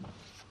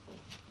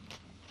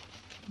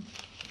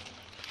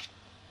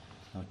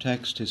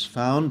text is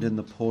found in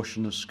the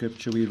portion of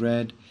Scripture we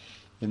read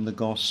in the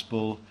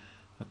Gospel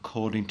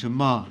according to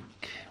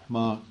Mark.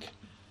 Mark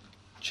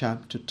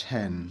chapter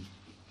 10.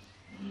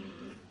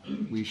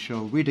 We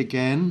shall read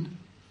again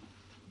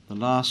the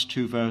last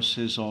two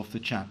verses of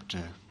the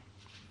chapter.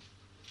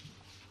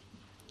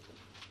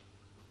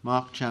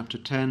 Mark chapter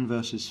 10,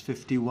 verses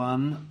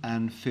 51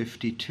 and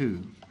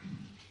 52.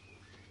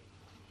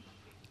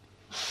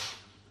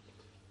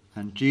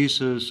 And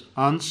Jesus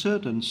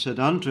answered and said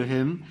unto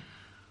him,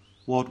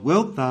 What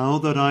wilt thou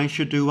that I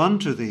should do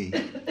unto thee?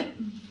 The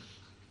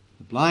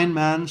blind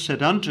man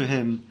said unto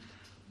him,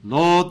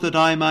 Lord, that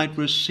I might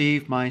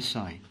receive my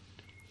sight.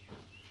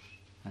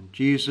 And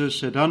Jesus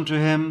said unto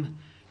him,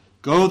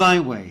 Go thy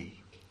way,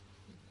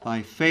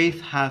 thy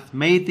faith hath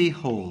made thee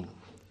whole.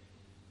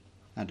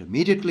 And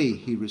immediately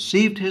he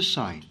received his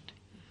sight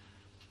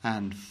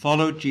and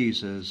followed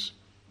Jesus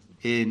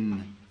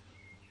in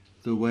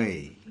the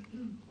way.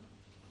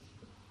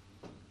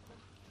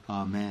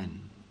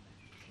 Amen.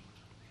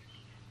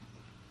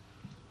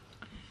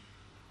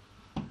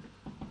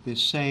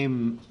 This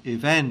same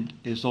event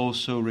is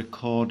also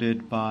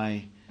recorded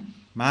by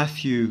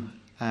Matthew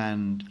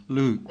and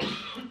Luke.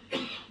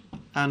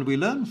 And we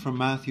learn from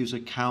Matthew's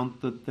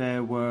account that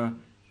there were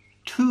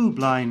two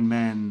blind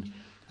men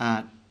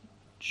at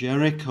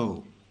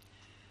Jericho.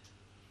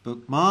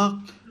 But Mark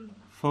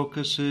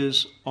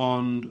focuses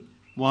on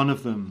one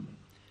of them.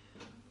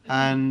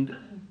 And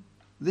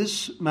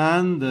this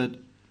man that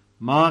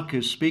Mark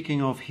is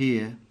speaking of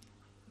here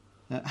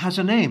has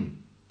a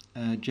name.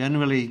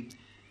 Generally,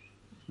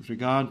 with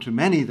regard to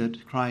many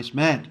that Christ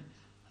met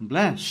and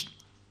blessed,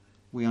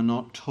 we are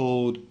not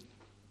told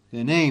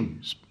their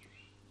names.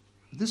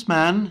 This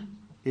man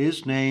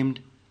is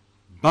named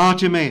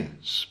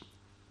Bartimaeus,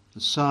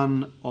 the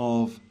son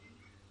of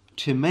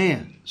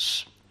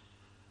Timaeus.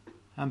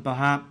 And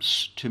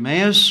perhaps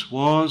Timaeus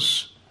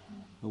was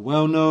a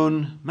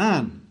well-known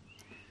man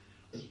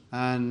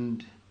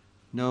and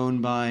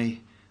known by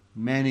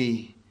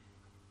many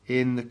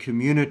in the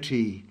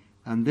community.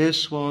 And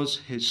this was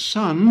his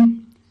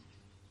son,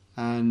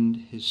 and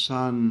his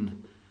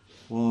son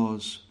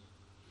was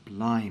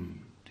blind.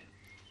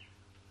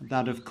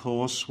 That, of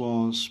course,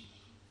 was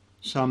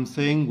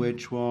something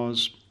which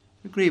was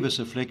a grievous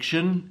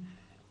affliction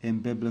in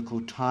biblical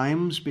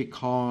times,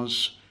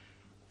 because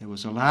there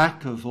was a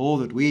lack of all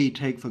that we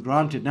take for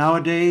granted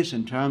nowadays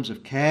in terms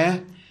of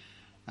care,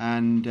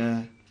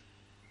 and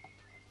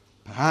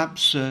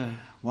perhaps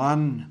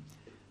one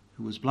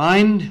who was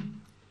blind,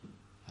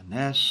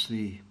 unless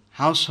the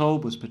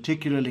household was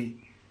particularly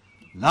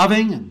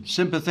loving and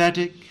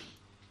sympathetic,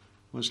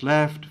 was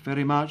left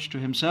very much to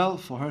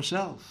himself or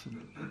herself.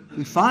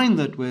 We find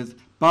that with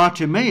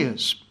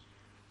Bartimaeus,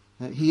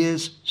 that he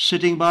is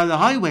sitting by the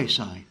highway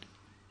side.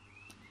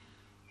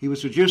 He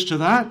was reduced to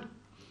that,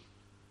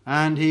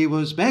 and he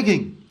was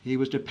begging. He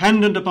was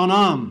dependent upon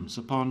alms,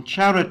 upon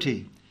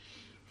charity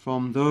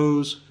from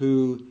those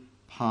who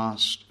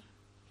passed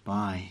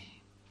by.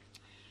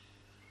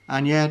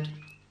 And yet,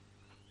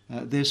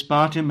 this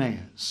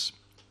Bartimaeus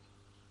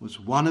was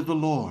one of the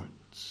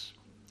Lord's.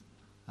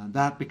 And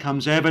that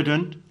becomes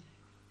evident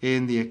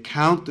in the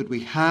account that we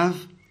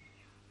have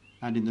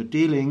and in the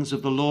dealings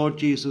of the Lord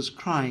Jesus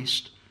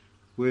Christ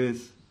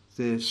with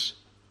this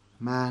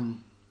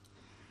man.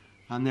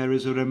 And there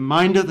is a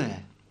reminder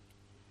there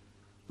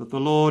that the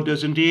Lord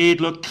does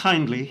indeed look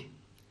kindly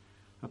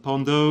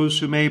upon those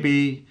who may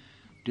be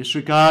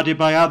disregarded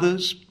by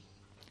others,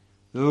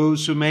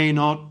 those who may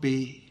not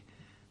be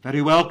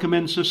very welcome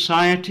in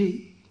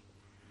society,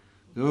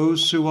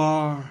 those who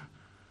are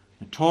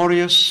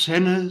notorious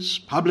sinners,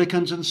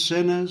 publicans and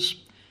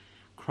sinners.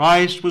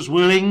 Christ was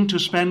willing to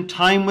spend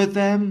time with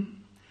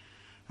them,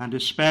 and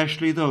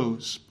especially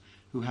those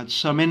who had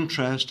some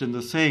interest in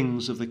the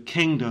things of the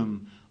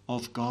kingdom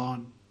of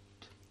God.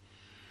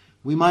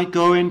 We might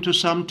go into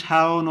some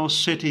town or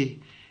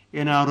city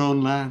in our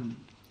own land.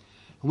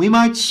 We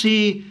might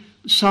see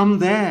some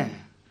there,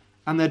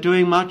 and they're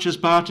doing much as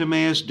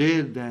Bartimaeus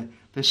did.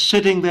 They're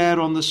sitting there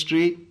on the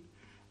street,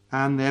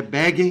 and they're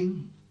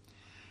begging.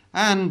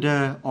 And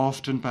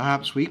often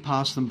perhaps we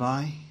pass them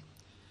by,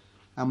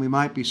 and we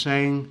might be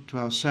saying to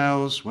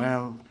ourselves,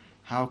 well,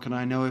 how can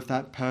I know if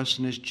that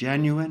person is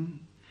genuine?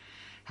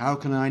 How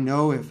can I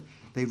know if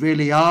they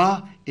really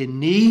are in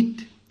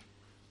need?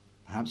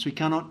 Perhaps we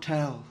cannot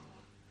tell,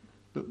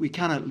 but we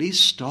can at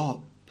least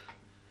stop.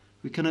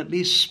 We can at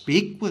least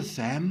speak with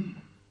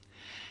them.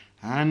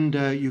 And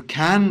you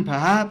can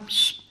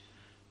perhaps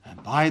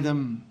buy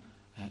them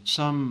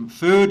some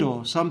food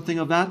or something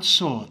of that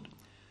sort,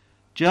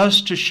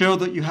 just to show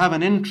that you have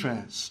an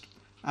interest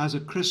as a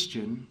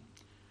Christian,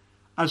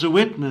 as a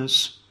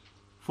witness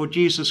for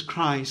Jesus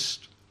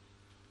Christ,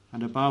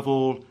 and above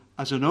all,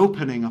 as an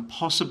opening, a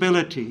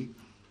possibility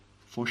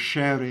for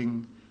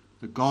sharing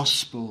the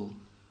gospel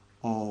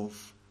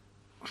of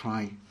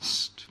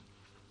Christ.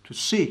 To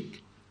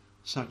seek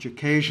such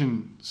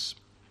occasions,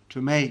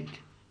 to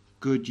make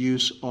good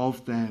use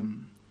of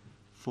them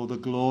for the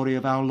glory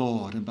of our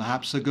Lord, and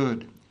perhaps the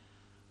good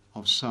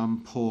of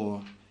some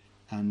poor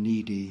and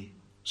needy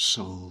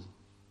soul.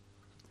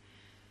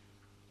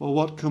 Well,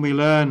 what can we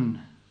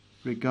learn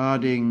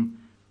regarding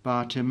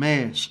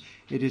Bartimaeus?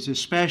 It is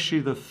especially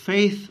the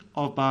faith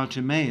of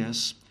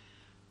Bartimaeus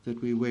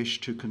that we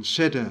wish to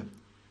consider,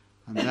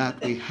 and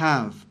that we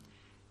have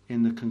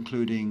in the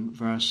concluding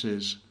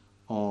verses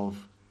of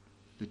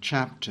the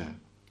chapter.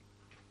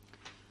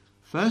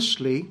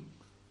 Firstly,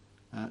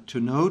 to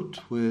note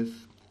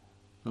with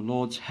the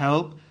Lord's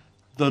help,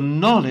 the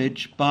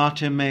knowledge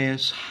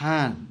Bartimaeus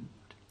had.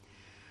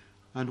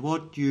 And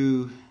what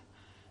you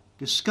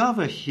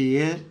discover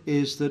here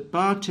is that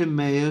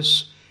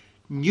Bartimaeus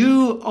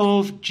knew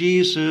of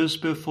Jesus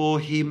before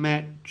he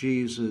met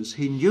Jesus.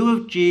 He knew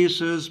of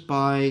Jesus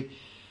by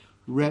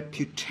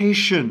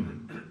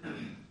reputation.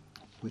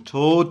 We're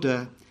told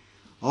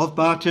of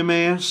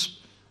Bartimaeus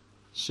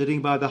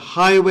sitting by the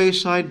highway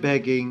side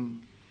begging,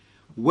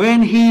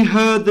 when he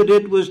heard that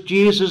it was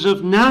Jesus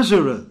of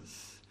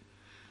Nazareth,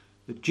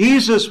 that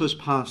Jesus was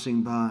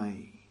passing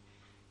by,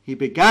 he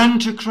began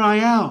to cry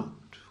out.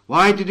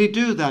 Why did he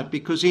do that?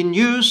 Because he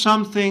knew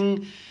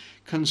something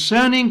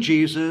concerning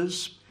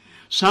Jesus,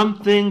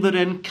 something that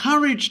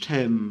encouraged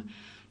him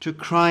to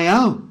cry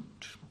out.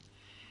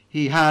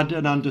 He had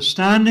an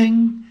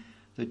understanding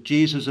that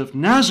Jesus of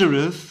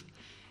Nazareth,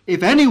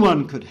 if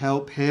anyone could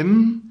help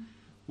him,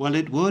 well,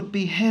 it would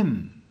be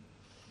him.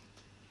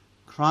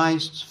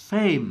 Christ's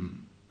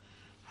fame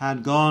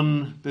had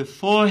gone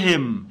before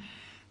him.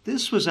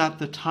 This was at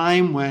the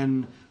time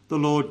when the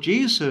Lord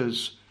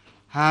Jesus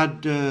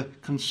had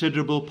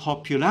considerable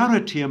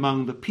popularity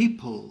among the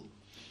people,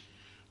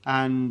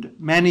 and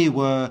many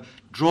were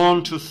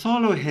drawn to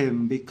follow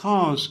him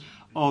because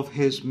of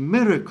his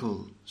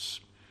miracles.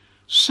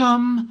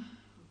 Some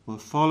were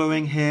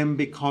following him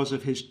because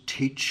of his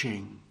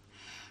teaching,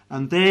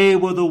 and they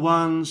were the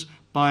ones,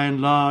 by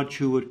and large,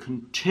 who would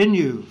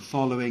continue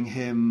following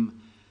him,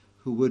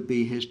 who would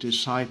be his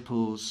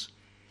disciples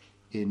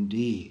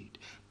indeed.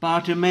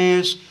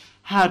 Bartimaeus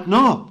had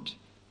not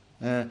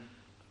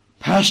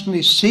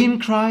personally seen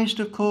Christ,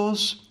 of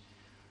course,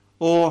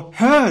 or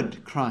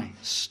heard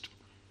Christ,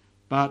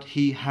 but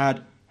he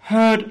had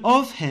heard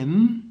of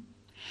him,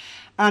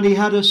 and he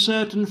had a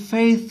certain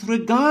faith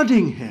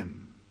regarding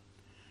him.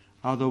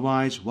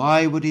 Otherwise,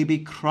 why would he be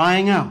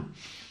crying out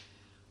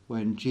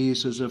when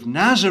Jesus of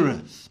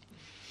Nazareth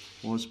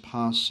was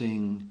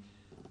passing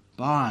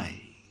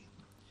by?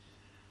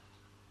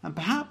 And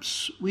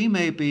perhaps we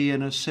may be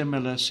in a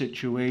similar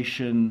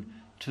situation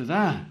to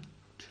that.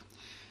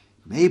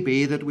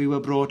 Maybe that we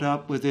were brought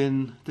up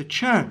within the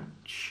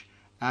church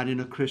and in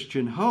a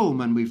Christian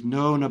home, and we've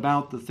known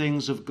about the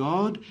things of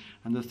God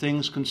and the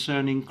things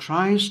concerning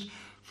Christ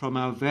from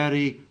our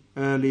very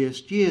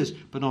earliest years.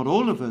 But not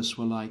all of us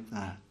were like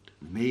that.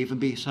 There may even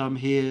be some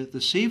here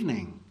this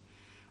evening,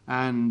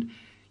 and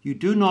you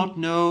do not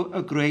know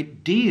a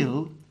great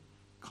deal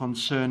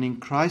concerning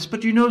Christ,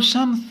 but you know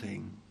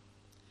something.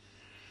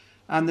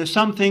 And there's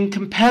something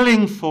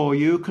compelling for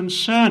you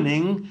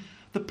concerning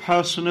the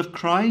person of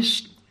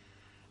Christ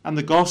and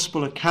the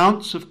gospel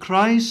accounts of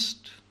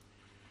Christ.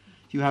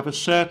 You have a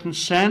certain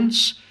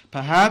sense,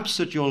 perhaps,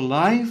 that your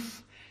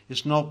life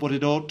is not what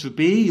it ought to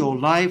be, your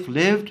life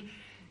lived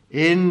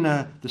in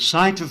the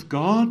sight of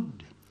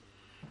God.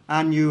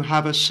 And you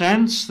have a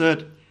sense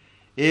that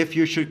if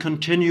you should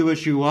continue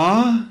as you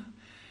are,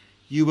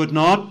 you would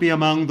not be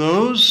among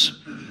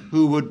those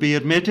who would be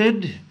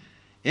admitted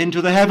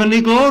into the heavenly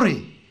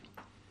glory,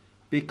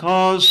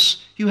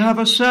 because you have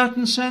a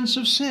certain sense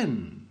of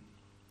sin.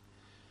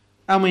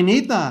 And we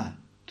need that.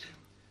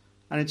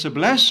 And it's a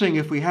blessing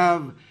if we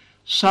have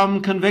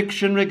some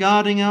conviction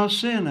regarding our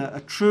sin, a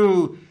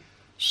true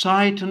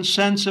sight and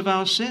sense of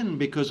our sin,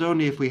 because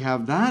only if we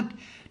have that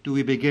do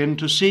we begin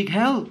to seek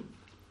help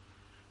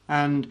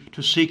and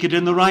to seek it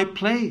in the right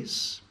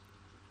place.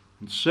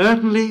 And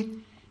certainly,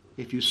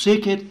 if you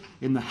seek it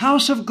in the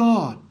house of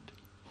God,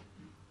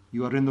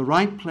 you are in the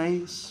right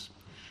place.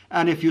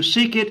 And if you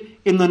seek it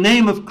in the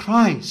name of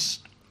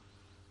Christ,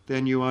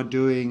 then you are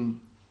doing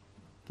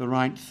the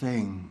right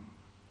thing.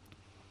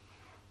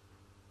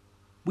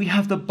 We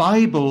have the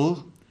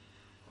Bible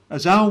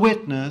as our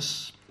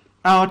witness,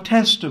 our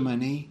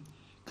testimony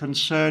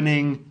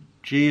concerning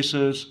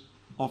Jesus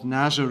of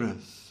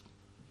Nazareth.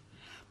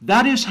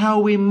 That is how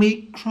we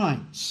meet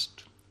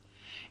Christ,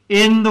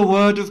 in the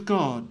Word of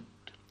God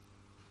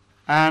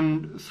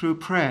and through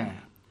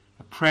prayer,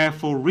 a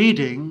prayerful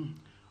reading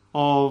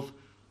of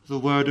the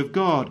Word of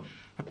God,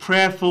 a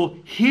prayerful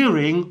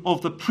hearing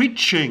of the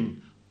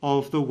preaching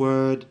of the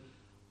Word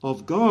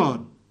of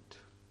God.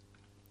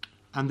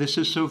 And this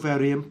is so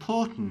very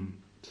important,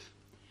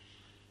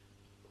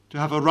 to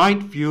have a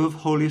right view of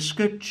Holy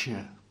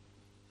Scripture,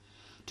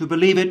 to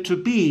believe it to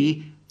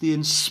be the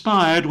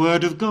inspired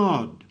Word of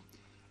God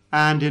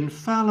and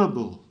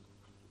infallible.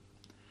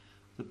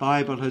 The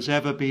Bible has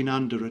ever been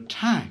under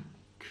attack,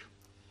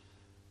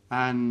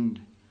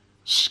 and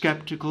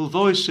skeptical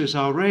voices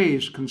are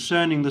raised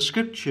concerning the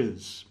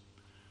Scriptures,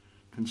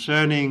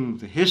 concerning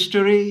the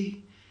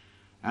history,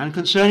 and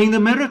concerning the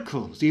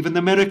miracles, even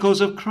the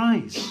miracles of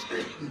Christ.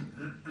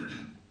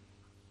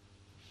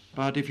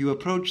 But if you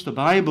approach the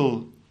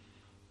Bible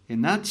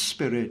in that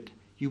spirit,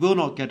 you will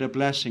not get a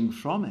blessing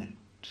from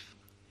it.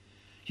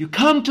 You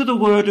come to the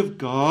Word of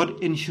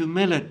God in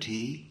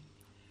humility,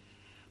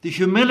 the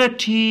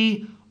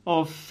humility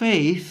of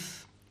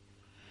faith,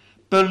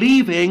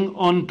 believing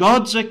on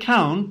God's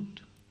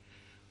account,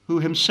 who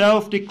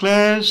himself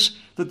declares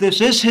that this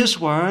is his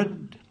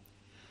word.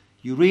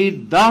 You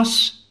read,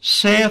 "Thus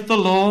saith the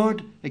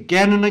Lord,"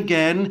 again and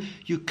again.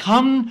 You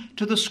come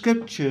to the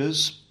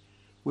Scriptures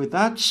with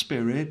that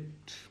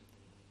spirit,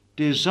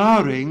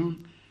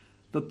 desiring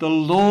that the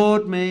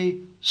Lord may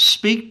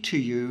speak to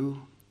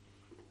you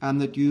and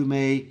that you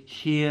may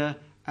hear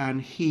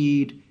and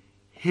heed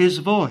his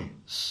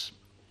voice,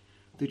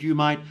 that you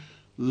might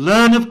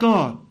learn of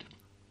God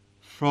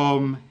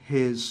from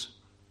his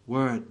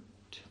word.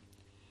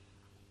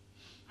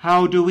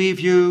 How do we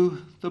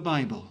view the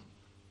Bible?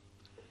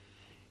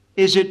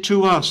 Is it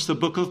to us the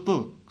book of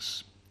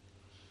books,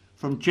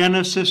 from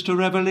Genesis to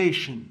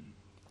Revelation?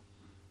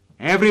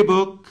 Every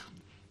book,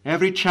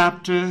 every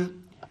chapter,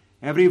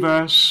 every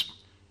verse,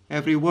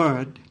 every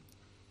word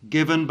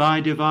given by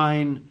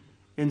divine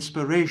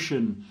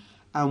inspiration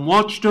and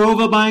watched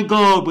over by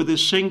God with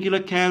his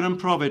singular care and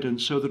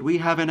providence, so that we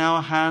have in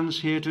our hands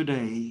here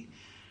today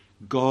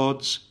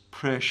God's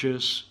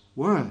precious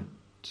word.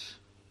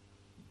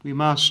 We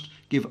must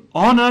give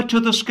honor to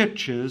the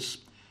Scriptures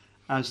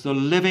as the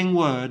living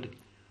word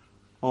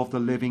of the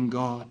living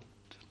God.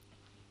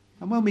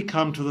 And when we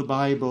come to the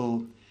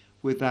Bible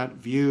with that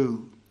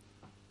view,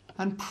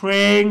 and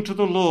praying to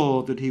the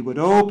Lord that he would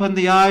open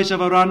the eyes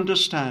of our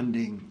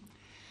understanding,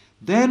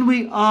 then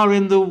we are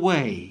in the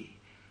way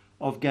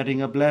of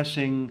getting a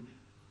blessing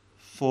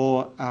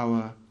for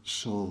our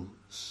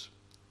souls.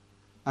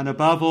 And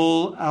above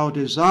all, our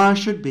desire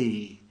should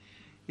be,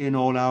 in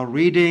all our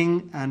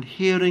reading and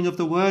hearing of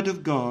the Word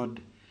of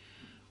God,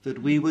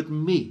 that we would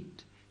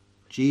meet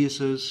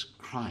Jesus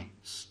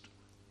Christ.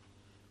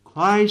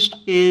 Christ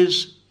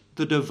is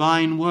the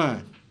divine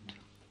Word.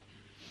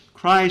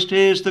 Christ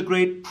is the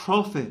great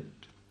prophet.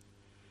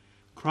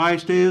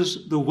 Christ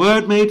is the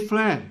Word made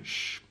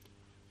flesh,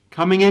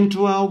 coming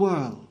into our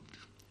world.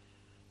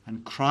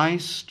 And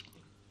Christ,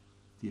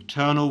 the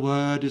eternal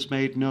Word, is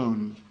made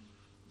known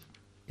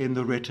in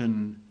the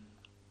written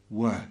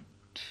Word.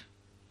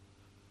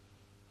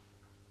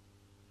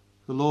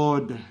 The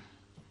Lord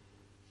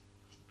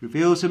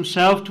reveals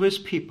himself to his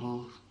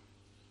people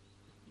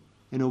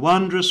in a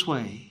wondrous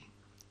way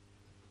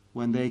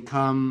when they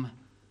come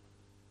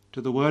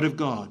to the Word of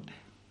God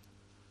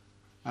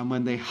and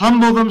when they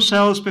humble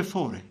themselves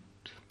before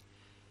it.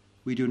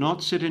 We do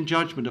not sit in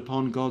judgment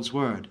upon God's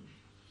Word.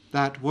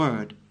 That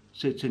Word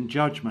sits in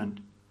judgment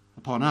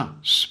upon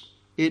us.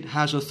 It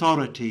has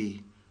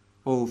authority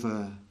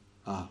over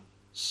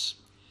us.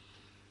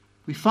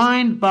 We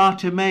find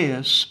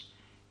Bartimaeus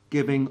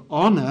giving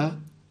honor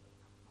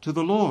to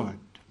the Lord.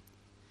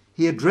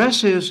 He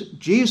addresses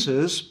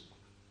Jesus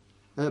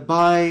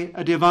by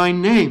a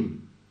divine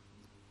name.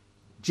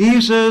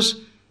 "Jesus,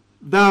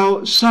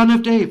 thou Son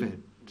of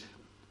David."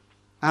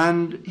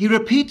 And he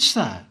repeats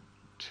that.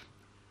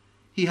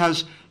 He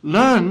has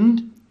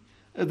learned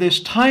this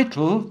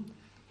title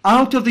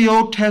out of the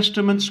Old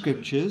Testament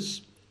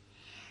Scriptures,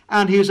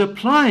 and he is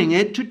applying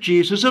it to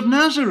Jesus of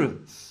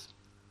Nazareth.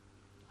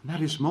 And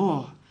that is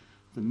more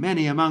than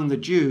many among the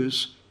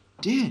Jews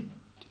did.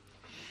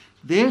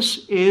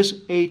 This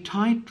is a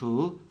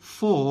title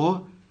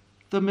for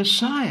the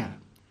Messiah,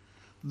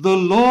 the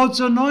Lord's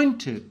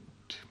anointed,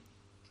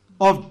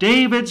 of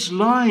David's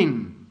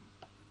line,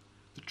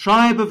 the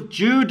tribe of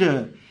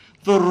Judah,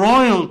 the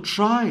royal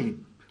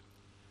tribe.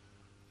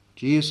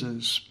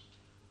 Jesus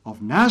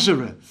of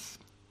Nazareth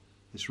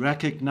is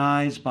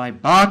recognized by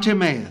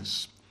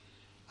Bartimaeus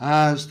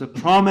as the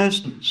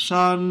promised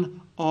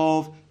son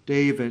of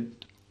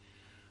David,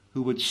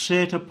 who would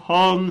sit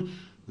upon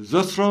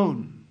the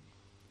throne,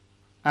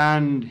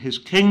 and his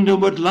kingdom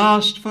would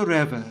last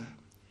forever.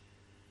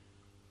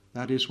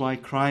 That is why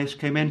Christ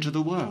came into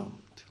the world,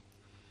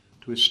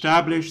 to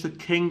establish the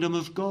kingdom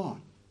of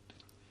God,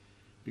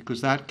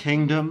 because that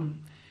kingdom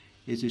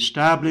is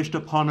established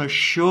upon a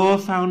sure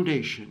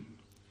foundation.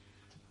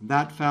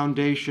 That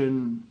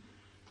foundation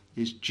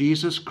is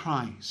Jesus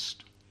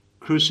Christ,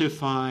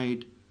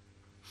 crucified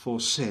for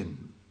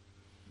sin.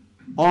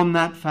 On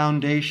that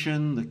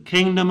foundation, the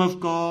kingdom of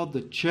God,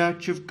 the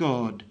church of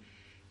God,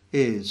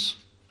 is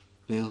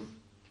built.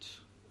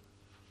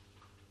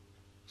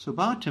 So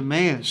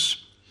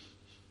Bartimaeus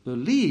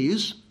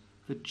believes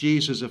that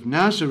Jesus of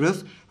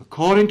Nazareth,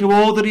 according to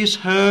all that he's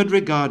heard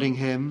regarding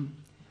him,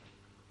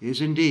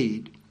 is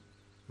indeed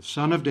the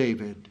Son of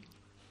David,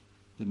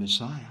 the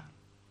Messiah.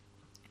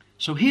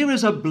 So here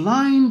is a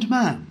blind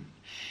man.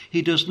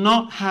 He does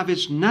not have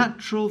his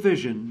natural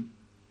vision,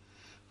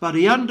 but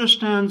he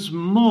understands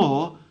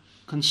more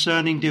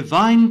concerning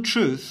divine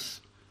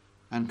truth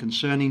and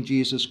concerning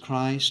Jesus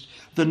Christ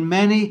than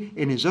many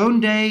in his own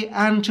day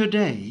and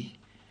today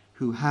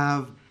who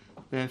have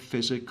their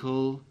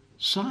physical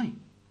sight.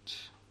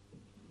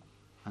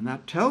 And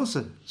that tells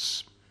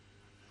us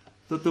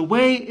that the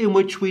way in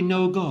which we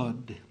know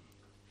God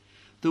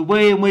the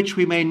way in which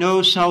we may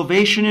know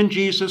salvation in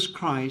Jesus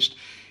Christ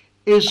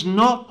is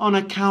not on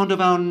account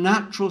of our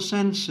natural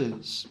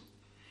senses.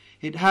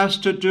 It has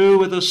to do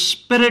with a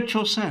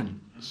spiritual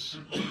sense.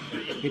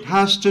 It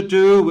has to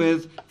do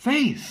with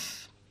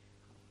faith.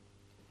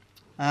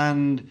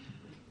 And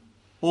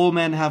all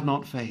men have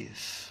not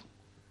faith.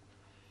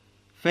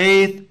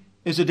 Faith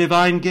is a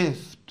divine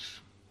gift.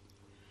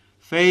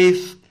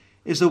 Faith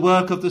is the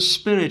work of the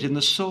Spirit in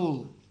the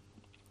soul.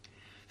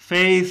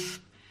 Faith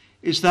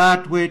is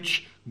that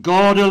which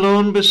God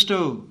alone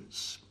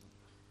bestows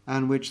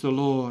and which the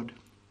Lord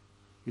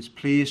is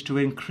pleased to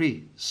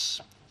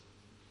increase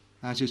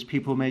as his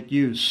people make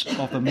use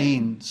of the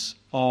means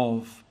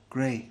of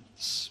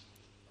grace.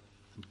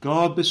 And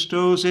God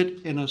bestows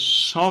it in a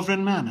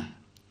sovereign manner.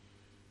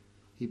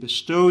 He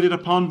bestowed it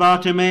upon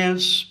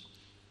Bartimaeus.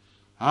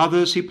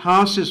 Others he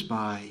passes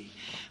by.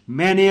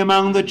 Many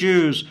among the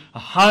Jews, a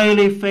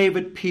highly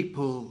favored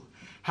people,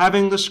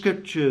 having the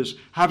scriptures,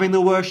 having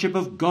the worship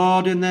of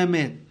God in their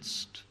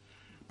midst,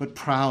 but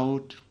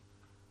proud,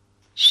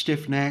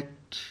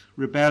 stiff-necked,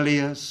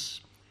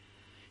 rebellious.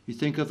 You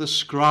think of the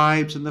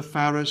scribes and the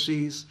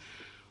Pharisees.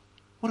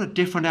 What a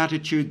different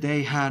attitude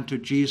they had to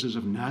Jesus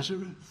of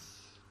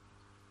Nazareth.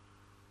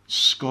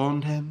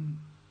 Scorned him.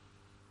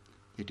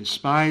 They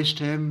despised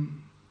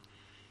him.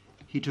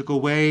 He took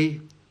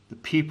away the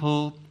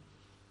people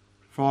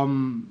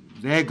from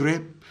their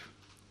grip.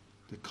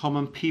 The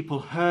common people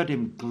heard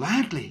him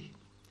gladly.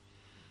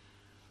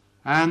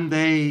 And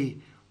they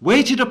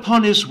waited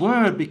upon his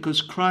word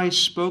because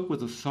Christ spoke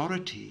with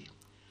authority,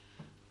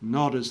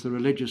 not as the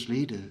religious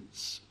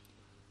leaders.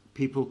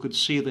 People could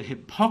see the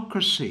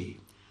hypocrisy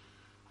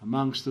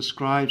amongst the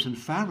scribes and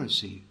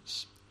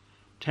Pharisees,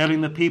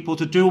 telling the people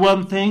to do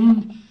one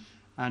thing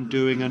and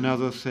doing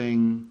another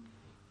thing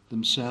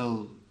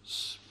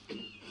themselves.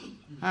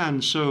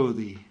 And so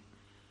the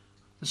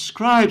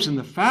scribes and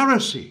the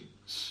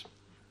Pharisees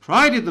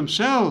prided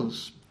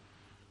themselves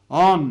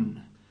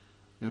on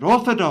their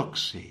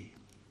orthodoxy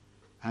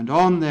and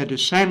on their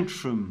descent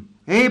from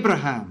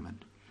Abraham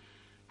and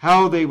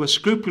how they were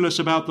scrupulous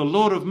about the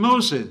law of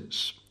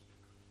Moses.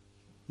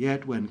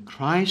 Yet when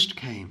Christ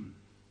came,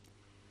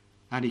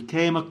 and he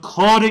came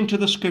according to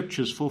the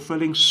Scriptures,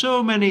 fulfilling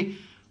so many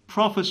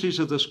prophecies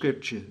of the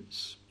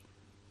Scriptures,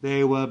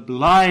 they were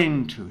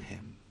blind to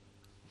him,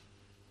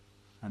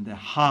 and their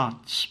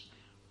hearts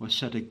were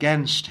set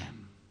against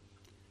him.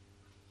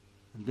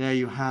 And there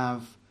you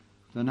have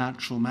the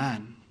natural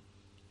man.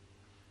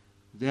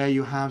 There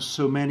you have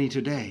so many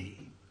today.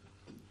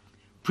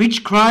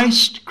 Preach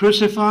Christ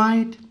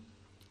crucified.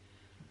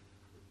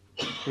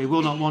 They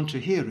will not want to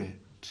hear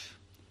it.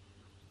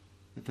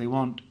 If they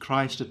want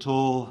Christ at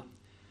all,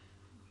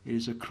 it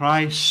is a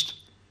Christ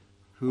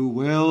who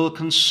will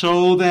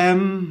console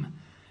them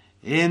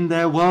in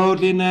their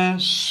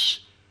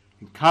worldliness,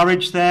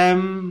 encourage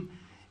them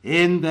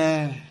in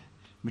their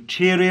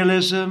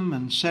materialism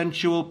and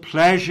sensual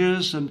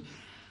pleasures and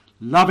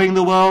loving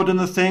the world and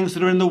the things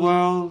that are in the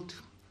world,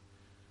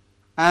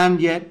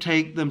 and yet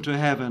take them to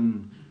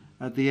heaven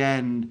at the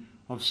end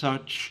of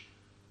such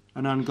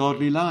an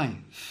ungodly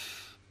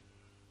life.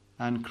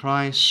 And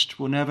Christ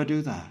will never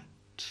do that.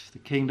 The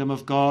kingdom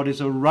of God is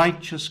a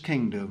righteous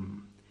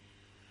kingdom.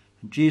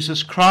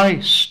 Jesus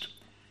Christ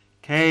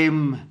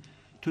came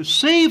to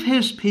save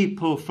his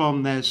people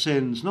from their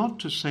sins, not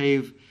to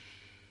save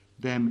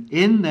them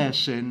in their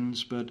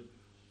sins, but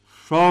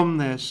from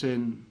their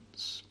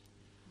sins.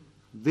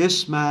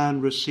 This man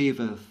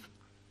receiveth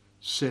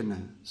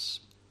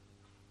sinners.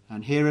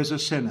 And here is a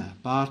sinner,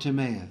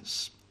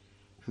 Bartimaeus,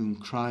 whom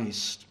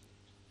Christ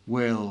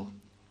will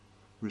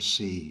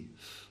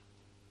receive.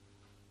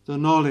 The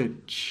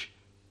knowledge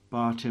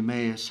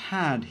Bartimaeus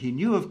had, he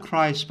knew of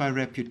Christ by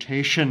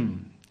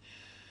reputation,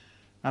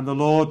 and the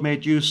Lord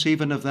made use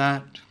even of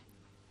that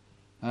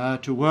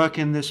to work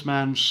in this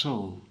man's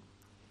soul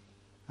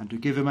and to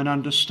give him an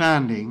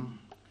understanding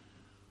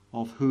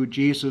of who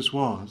Jesus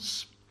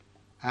was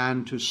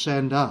and to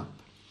send up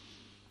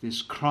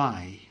this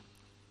cry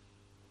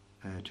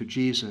to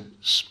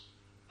Jesus,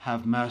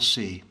 have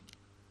mercy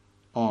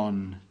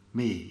on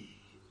me.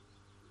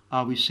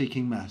 Are we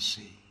seeking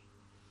mercy?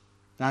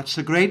 That's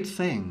the great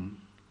thing.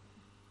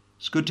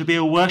 It's good to be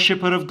a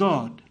worshipper of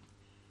God.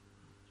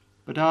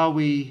 But are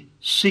we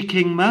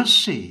seeking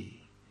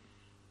mercy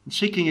and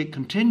seeking it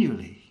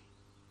continually?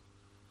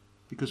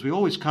 Because we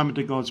always come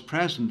into God's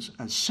presence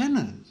as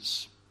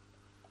sinners.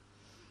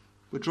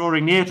 We're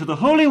drawing near to the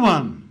Holy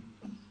One.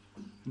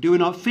 Do we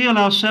not feel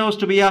ourselves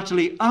to be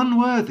utterly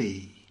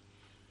unworthy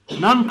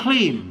and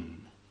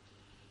unclean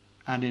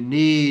and in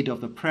need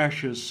of the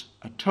precious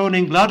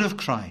atoning blood of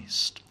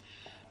Christ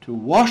to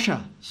wash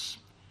us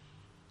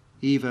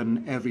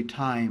even every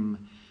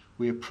time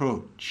we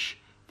approach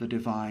the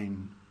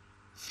divine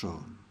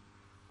throne?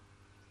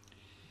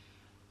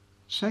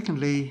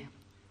 Secondly,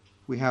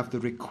 we have the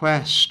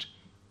request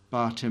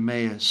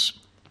Bartimaeus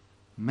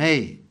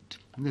made.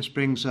 And this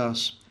brings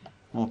us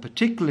more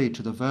particularly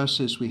to the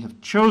verses we have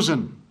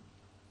chosen.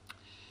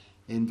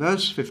 In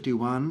verse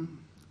 51,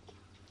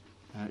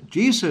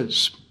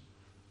 Jesus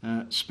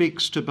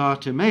speaks to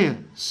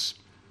Bartimaeus,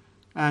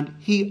 and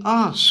he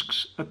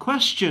asks a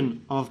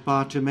question of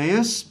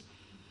Bartimaeus: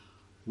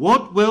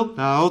 "What wilt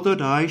thou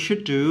that I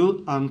should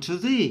do unto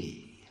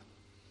thee?"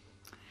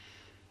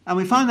 And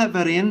we find that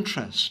very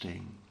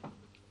interesting.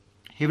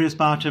 Here is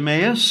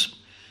Bartimaeus.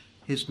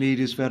 His need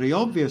is very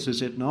obvious,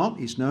 is it not?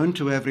 He's known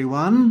to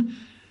everyone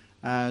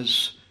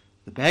as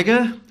the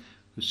beggar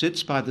who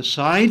sits by the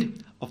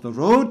side of the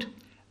road,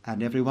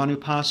 and everyone who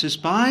passes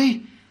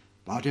by,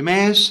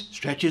 Bartimaeus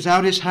stretches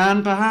out his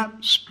hand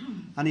perhaps,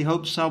 and he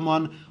hopes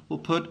someone will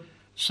put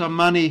some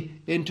money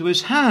into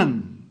his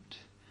hand.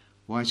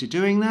 Why is he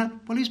doing that?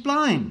 Well, he's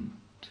blind,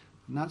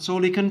 and that's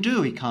all he can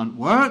do. He can't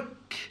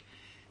work,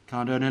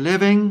 can't earn a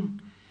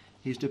living.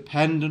 He's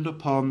dependent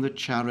upon the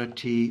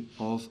charity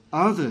of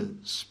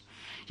others.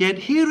 Yet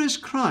here is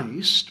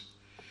Christ,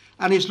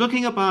 and he's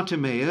looking at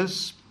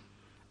Bartimaeus,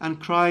 and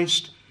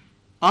Christ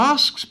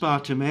asks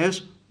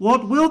Bartimaeus,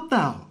 "What wilt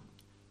thou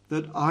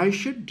that I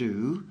should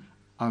do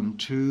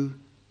unto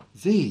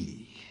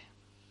thee?"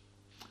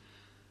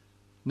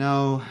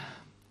 Now,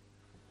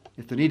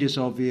 if the need is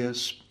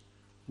obvious,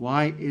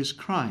 why is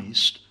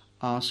Christ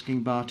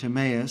asking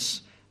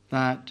Bartimaeus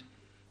that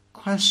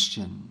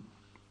question?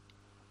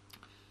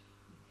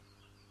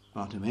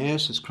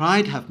 Bartimaeus has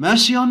cried, "Have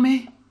mercy on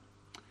me."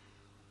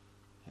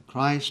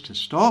 Christ has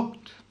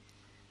stopped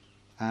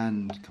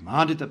and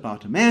commanded that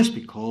Bartimaeus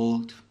be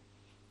called.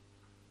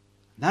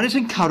 That is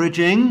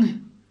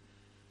encouraging.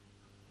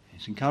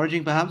 It's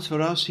encouraging perhaps for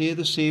us here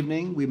this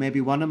evening. We may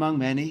be one among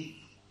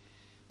many,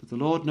 but the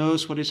Lord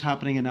knows what is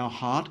happening in our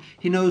heart.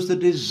 He knows the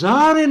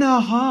desire in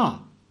our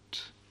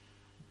heart.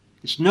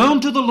 It's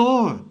known to the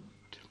Lord.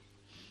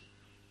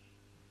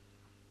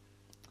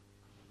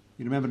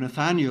 You remember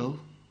Nathanael,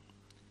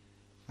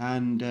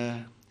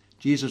 and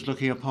Jesus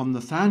looking upon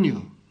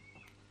Nathanael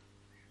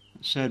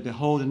said,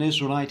 "Behold, an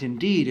Israelite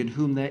indeed, in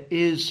whom there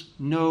is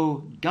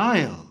no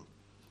guile."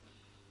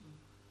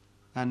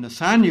 And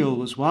Nathanael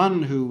was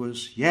one who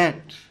was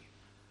yet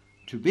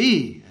to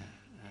be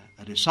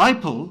a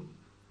disciple,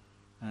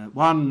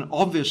 one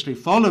obviously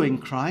following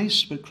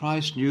Christ, but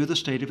Christ knew the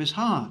state of his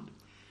heart,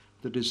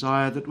 the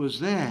desire that was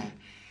there.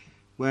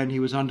 When he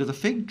was under the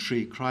fig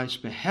tree,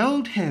 Christ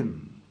beheld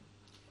him,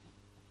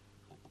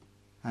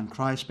 and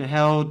Christ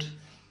beheld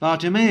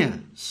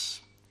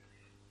Bartimaeus,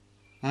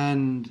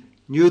 and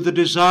knew the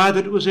desire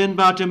that was in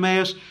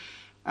Bartimaeus,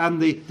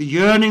 and the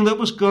yearning that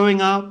was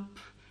going up,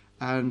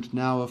 and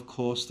now, of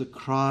course, the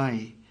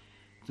cry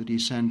that he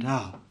sent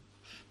out.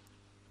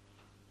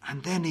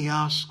 And then he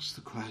asks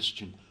the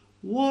question,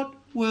 "What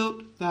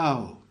wilt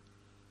thou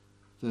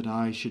that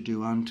I should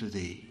do unto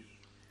thee?"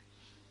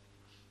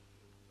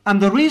 And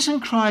the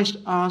reason Christ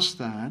asked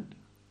that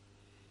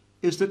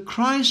is that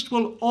Christ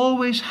will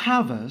always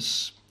have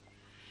us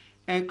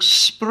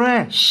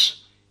express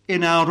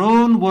in our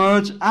own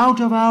words, out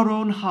of our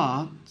own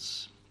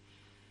hearts,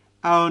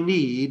 our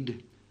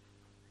need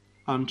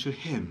unto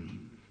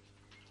him.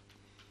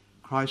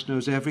 Christ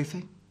knows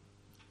everything.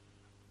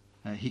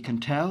 He can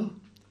tell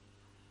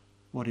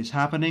what is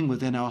happening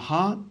within our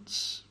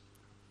hearts,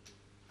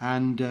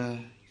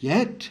 and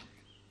yet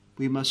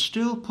we must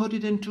still put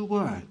it into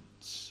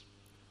words.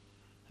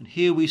 And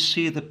here we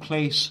see the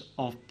place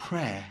of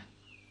prayer,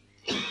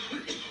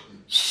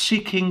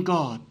 seeking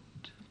God.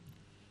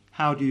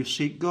 How do you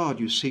seek God?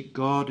 You seek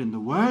God in the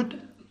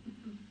Word,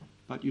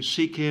 but you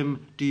seek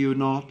him, do you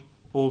not,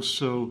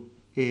 also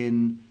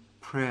in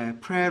prayer.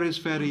 Prayer is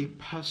very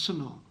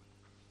personal.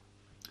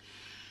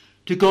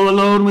 To go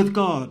alone with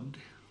God,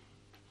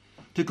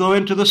 to go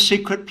into the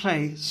secret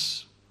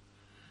place,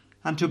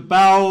 and to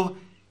bow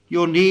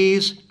your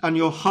knees and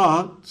your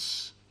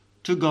hearts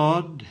to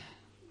God.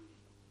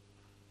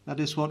 That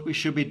is what we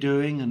should be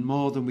doing, and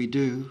more than we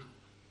do.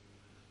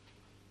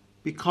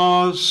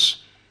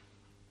 Because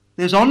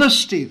there's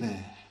honesty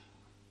there.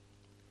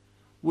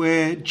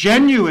 We're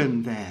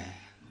genuine there.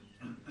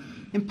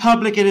 In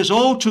public, it is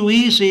all too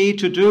easy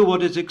to do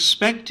what is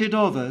expected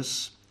of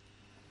us,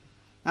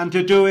 and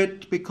to do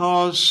it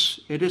because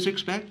it is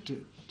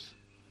expected,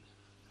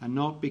 and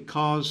not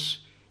because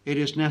it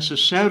is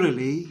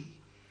necessarily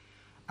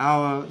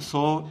our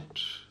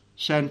thought,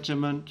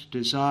 sentiment,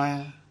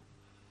 desire.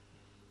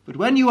 But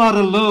when you are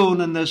alone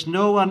and there's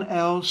no one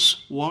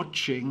else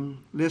watching,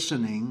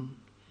 listening,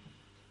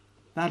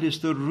 that is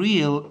the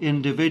real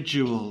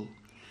individual.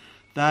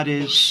 That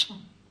is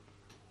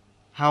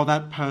how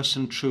that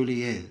person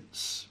truly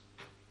is.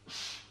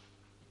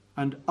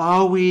 And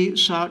are we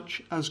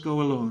such as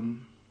go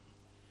alone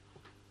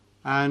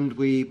and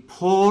we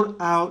pour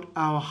out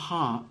our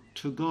heart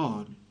to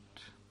God?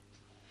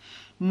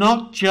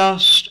 Not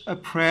just a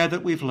prayer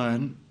that we've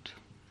learned,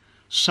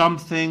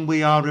 something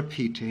we are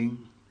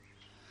repeating,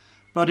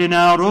 but in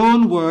our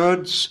own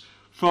words,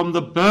 from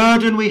the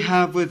burden we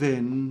have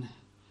within,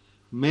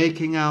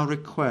 making our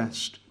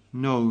request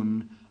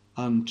known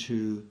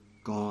unto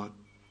God.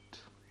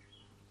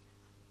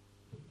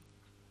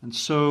 And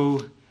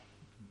so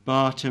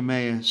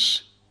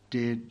Bartimaeus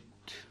did.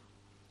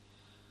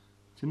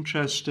 It's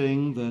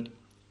interesting that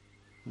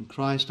When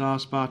Christ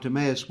asked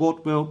Bartimaeus,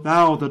 "What wilt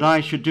thou that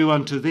I should do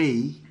unto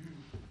thee?"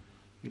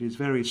 it is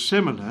very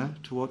similar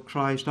to what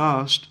Christ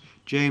asked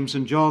James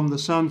and John, the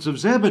sons of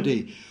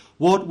Zebedee.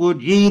 "What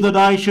would ye that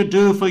I should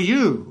do for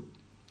you?"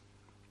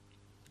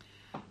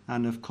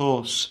 And of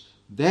course,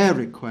 their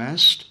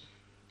request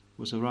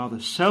was a rather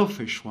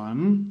selfish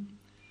one,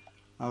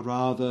 a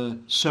rather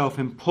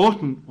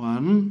self-important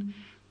one.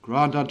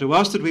 "Grant unto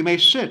us that we may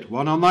sit,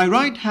 one on thy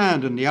right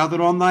hand and the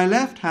other on thy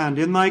left hand,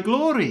 in thy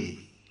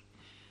glory."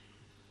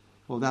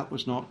 Well, that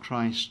was not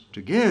Christ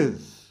to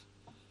give,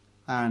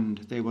 and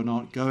they were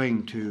not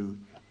going to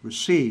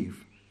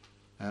receive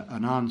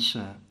an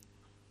answer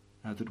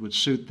that would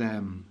suit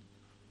them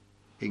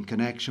in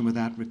connection with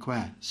that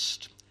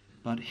request.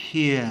 But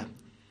here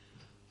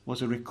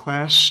was a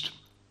request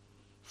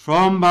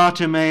from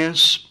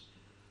Bartimaeus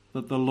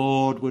that the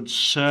Lord would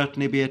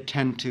certainly be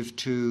attentive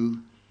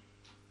to.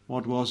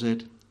 What was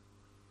it?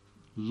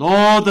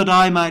 "Lord, that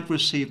I might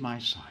receive my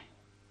sight."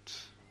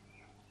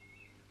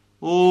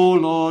 Oh,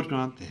 Lord,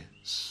 grant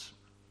this.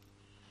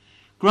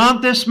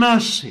 Grant this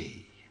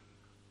mercy.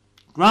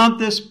 Grant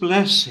this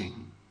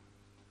blessing.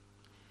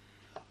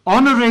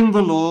 Honoring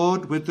the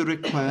Lord with the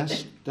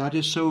request, that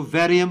is so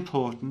very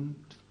important.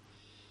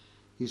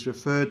 He's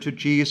referred to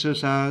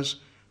Jesus as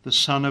the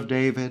Son of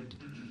David.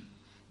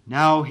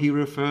 Now he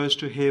refers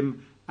to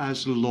him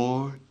as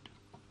Lord.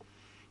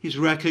 He's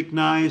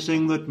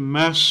recognizing that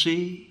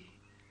mercy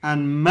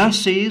and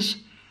mercies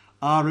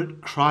are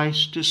at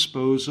Christ's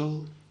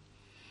disposal.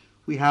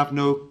 We have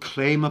no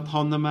claim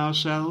upon them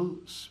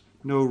ourselves,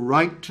 no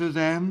right to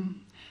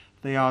them.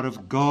 They are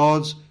of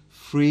God's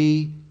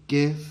free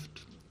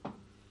gift.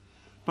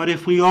 But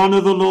if we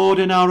honor the Lord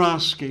in our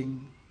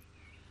asking,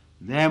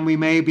 then we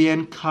may be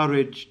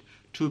encouraged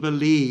to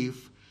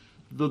believe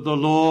that the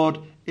Lord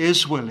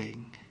is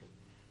willing,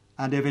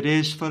 and if it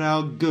is for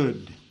our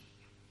good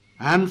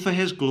and for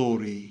his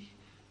glory,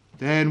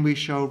 then we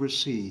shall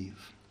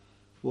receive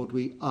what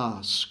we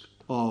ask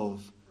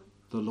of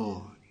the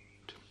Lord.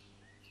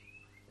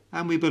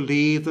 And we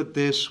believe that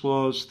this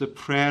was the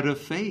prayer of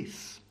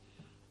faith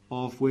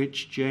of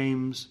which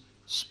James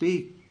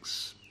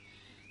speaks,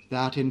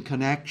 that in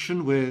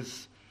connection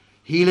with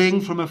healing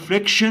from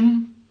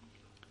affliction,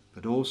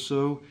 but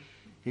also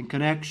in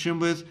connection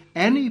with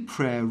any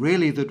prayer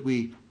really that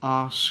we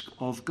ask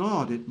of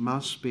God, it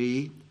must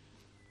be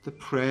the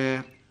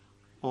prayer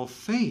of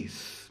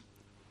faith.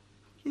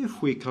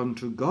 If we come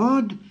to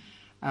God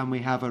and we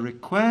have a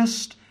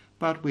request,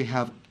 but we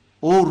have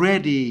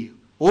already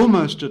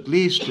almost at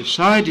least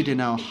decided in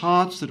our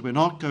hearts that we're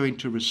not going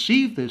to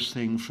receive this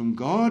thing from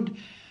God,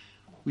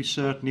 we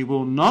certainly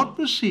will not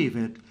receive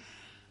it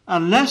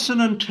unless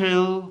and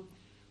until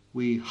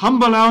we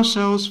humble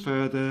ourselves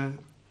further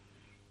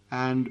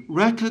and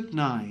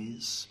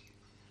recognize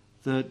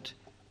that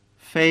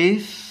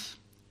faith,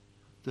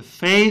 the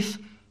faith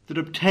that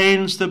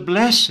obtains the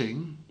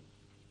blessing,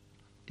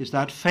 is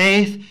that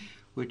faith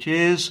which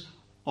is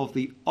of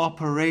the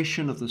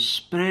operation of the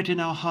Spirit in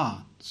our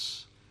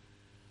hearts.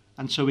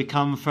 And so we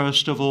come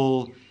first of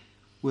all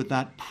with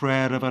that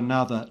prayer of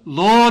another.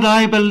 "Lord,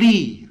 I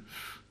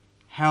believe.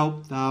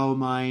 Help thou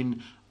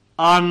mine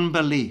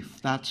unbelief."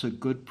 That's a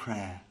good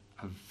prayer,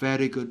 a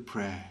very good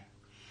prayer.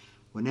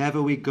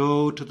 Whenever we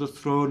go to the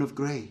throne of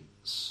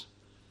grace,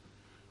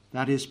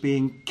 that is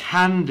being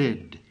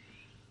candid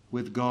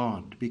with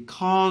God,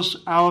 because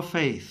our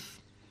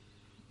faith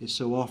is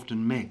so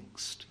often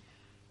mixed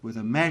with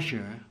a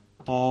measure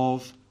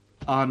of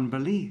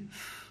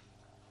unbelief.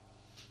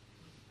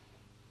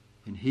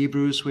 In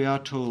Hebrews we are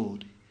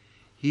told,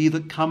 "He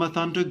that cometh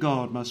unto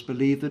God must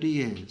believe that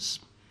he is,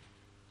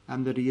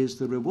 and that he is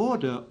the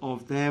rewarder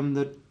of them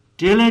that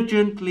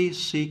diligently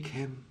seek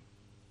him."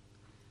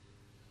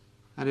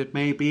 And it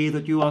may be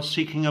that you are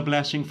seeking a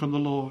blessing from the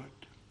Lord.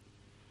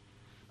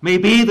 May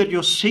be that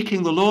you're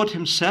seeking the Lord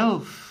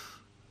himself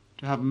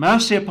to have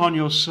mercy upon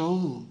your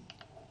soul.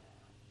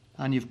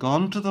 And you've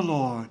gone to the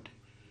Lord,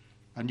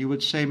 and you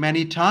would say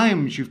many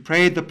times you've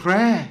prayed the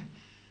prayer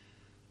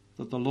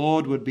that the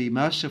Lord would be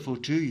merciful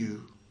to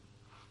you,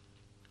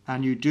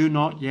 and you do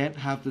not yet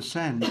have the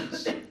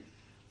sense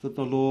that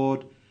the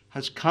Lord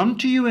has come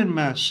to you in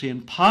mercy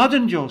and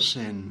pardoned your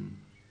sin.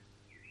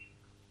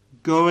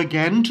 Go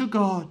again to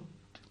God.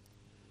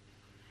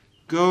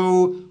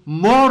 Go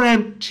more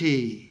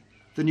empty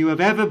than you have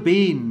ever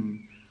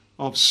been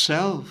of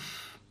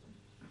self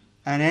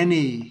and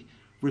any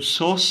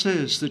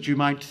resources that you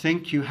might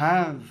think you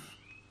have.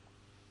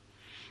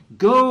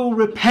 Go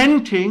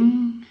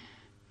repenting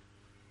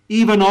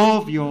even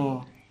of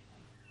your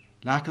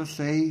lack of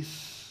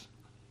faith,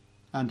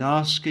 and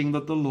asking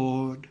that the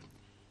Lord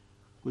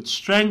would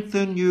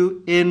strengthen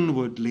you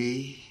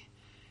inwardly,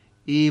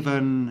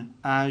 even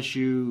as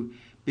you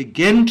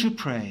begin to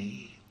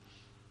pray,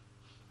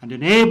 and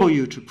enable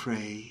you to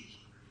pray,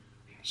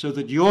 so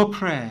that your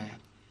prayer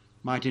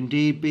might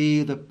indeed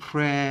be the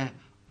prayer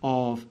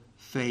of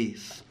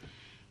faith.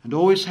 And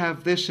always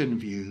have this in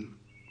view: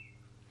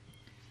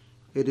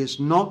 it is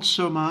not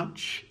so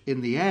much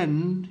in the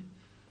end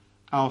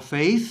our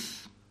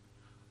faith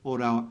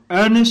or our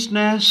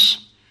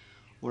earnestness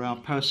or our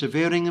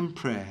persevering in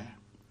prayer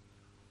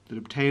that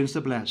obtains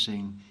the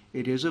blessing.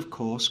 It is, of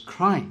course,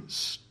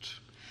 Christ,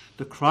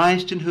 the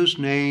Christ in whose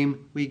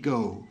name we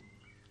go.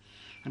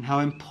 And how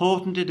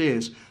important it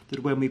is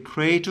that when we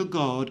pray to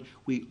God,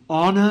 we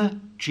honor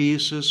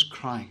Jesus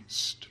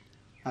Christ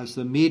as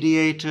the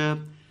mediator,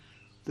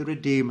 the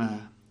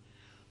Redeemer,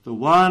 the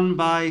one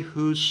by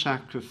whose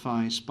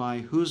sacrifice, by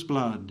whose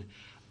blood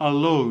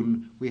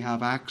alone we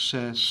have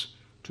access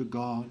to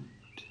God.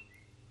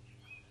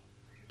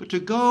 But to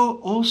go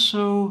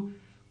also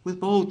with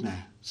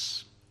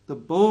boldness, the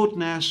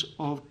boldness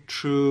of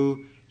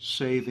true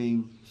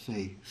saving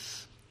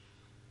faith.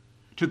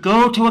 To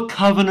go to a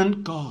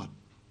covenant God,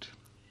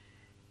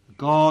 a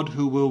God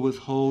who will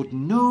withhold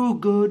no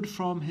good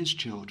from his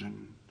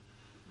children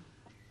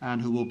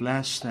and who will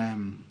bless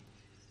them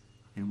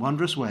in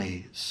wondrous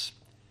ways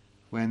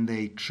when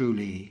they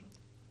truly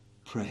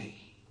pray.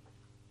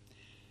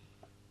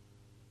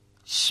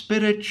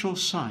 Spiritual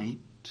sight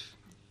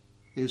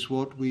is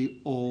what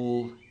we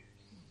all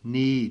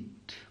need.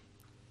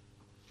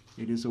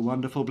 It is a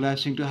wonderful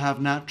blessing to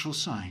have natural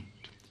sight,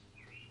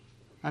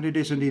 and it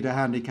is indeed a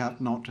handicap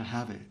not to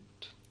have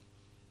it.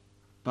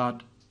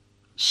 But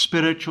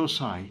spiritual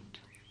sight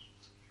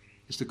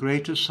is the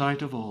greatest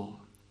sight of all.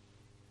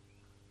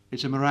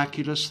 It's a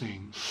miraculous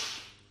thing.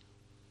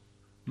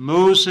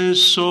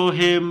 Moses saw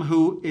him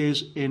who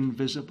is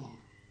invisible.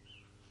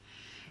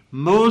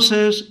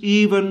 Moses,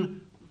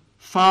 even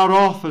far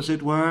off, as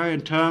it were,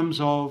 in terms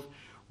of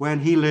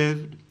when he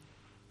lived,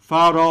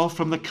 far off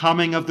from the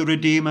coming of the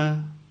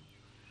Redeemer,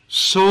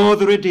 saw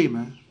the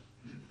Redeemer,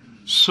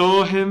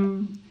 saw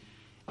him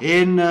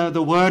in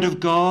the Word of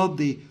God,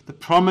 the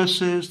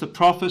promises, the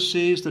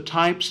prophecies, the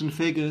types and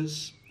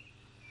figures.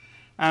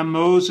 And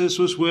Moses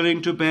was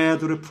willing to bear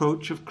the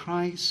reproach of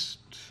Christ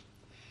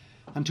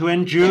and to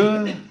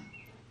endure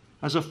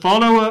as a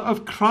follower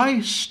of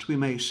Christ, we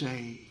may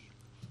say.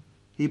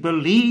 He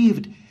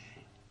believed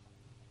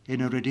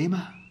in a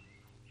Redeemer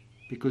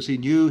because he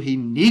knew he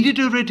needed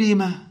a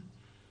Redeemer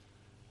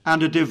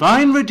and a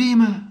divine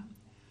Redeemer.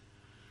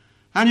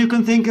 And you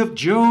can think of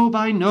Job,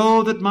 I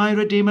know that my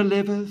Redeemer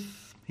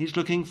liveth. He's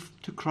looking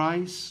to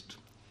Christ.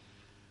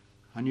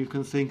 And you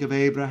can think of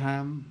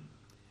Abraham,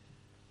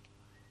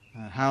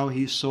 how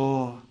he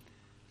saw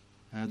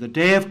the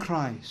day of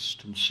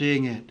Christ, and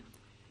seeing it,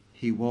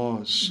 he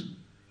was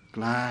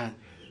glad.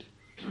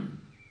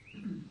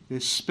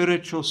 This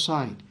spiritual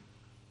sight,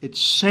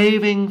 it's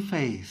saving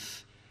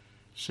faith.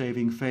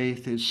 Saving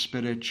faith is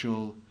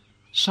spiritual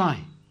sight.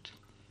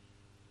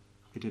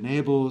 It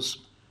enables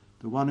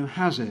the one who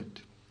has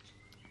it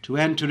to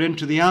enter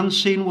into the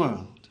unseen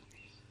world,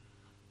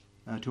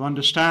 to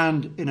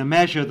understand in a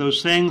measure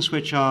those things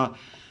which are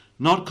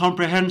not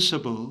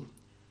comprehensible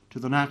to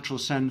the natural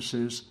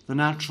senses, the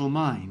natural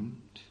mind.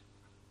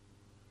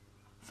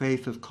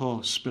 Faith, of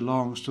course,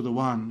 belongs to the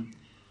one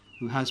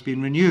who has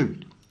been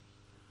renewed,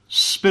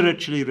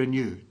 spiritually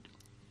renewed.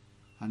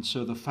 And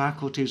so the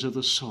faculties of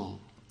the soul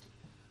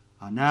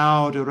are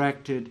now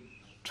directed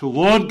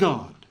toward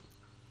God,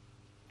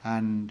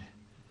 and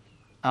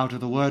out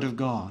of the Word of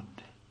God,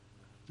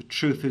 the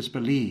truth is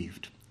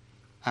believed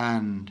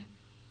and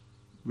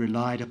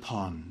relied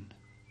upon,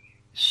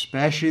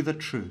 especially the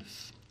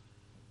truth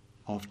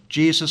of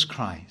Jesus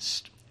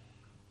Christ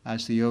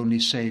as the only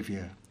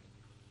Saviour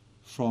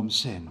from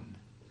sin,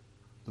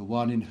 the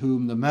one in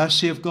whom the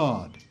mercy of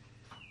God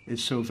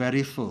is so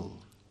very full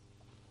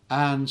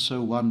and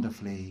so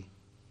wonderfully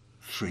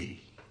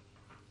free.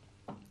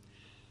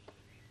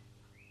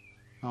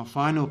 Our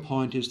final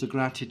point is the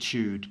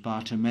gratitude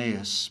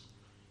Bartimaeus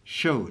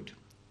showed.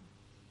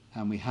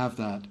 And we have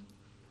that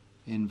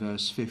in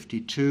verse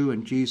 52.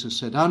 And Jesus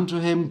said unto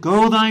him,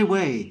 Go thy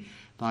way,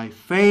 thy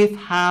faith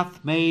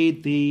hath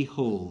made thee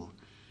whole.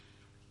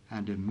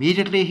 And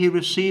immediately he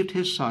received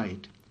his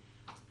sight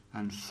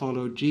and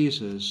followed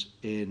Jesus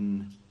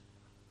in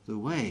the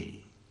way.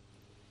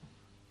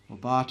 For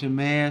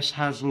Bartimaeus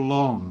has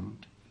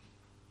longed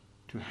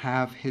to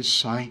have his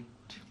sight.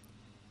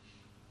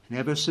 And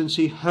ever since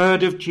he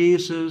heard of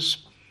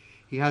Jesus,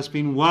 he has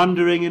been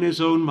wondering in his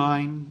own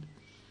mind,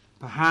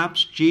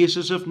 perhaps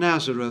Jesus of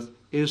Nazareth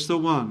is the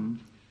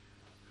one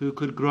who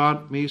could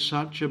grant me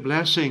such a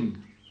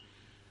blessing.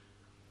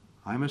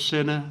 I'm a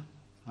sinner.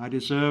 I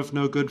deserve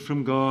no good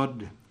from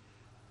God.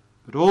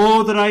 But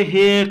all that I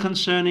hear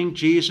concerning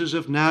Jesus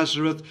of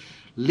Nazareth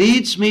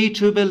leads me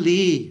to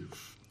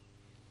believe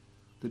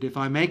that if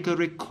I make a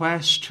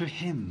request to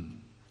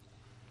him,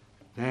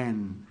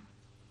 then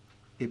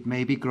it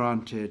may be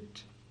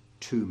granted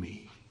to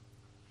me.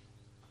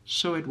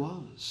 So it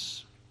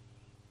was.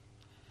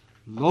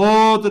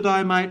 Lord, that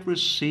I might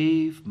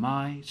receive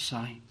my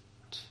sight.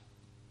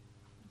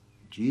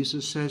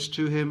 Jesus says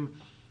to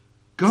him,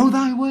 Go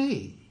thy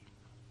way.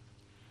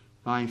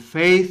 Thy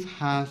faith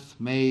hath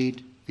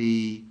made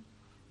thee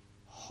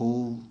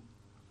whole.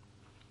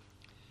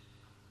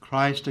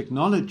 Christ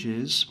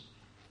acknowledges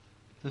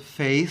the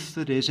faith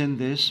that is in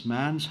this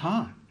man's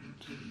heart.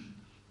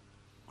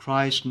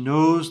 Christ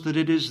knows that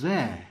it is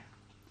there.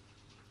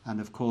 And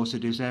of course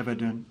it is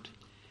evident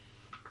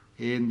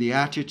in the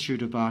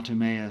attitude of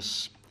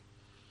Bartimaeus,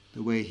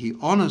 the way he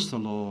honors the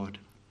Lord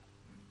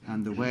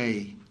and the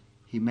way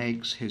he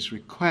makes his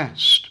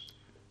request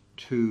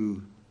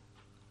to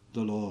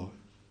the Lord.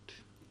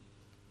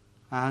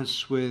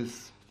 As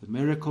with the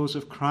miracles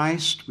of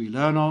Christ we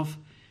learn of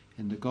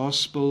in the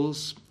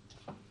Gospels,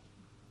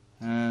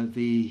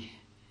 the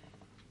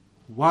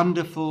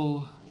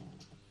wonderful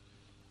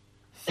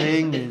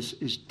thing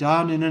is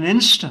done in an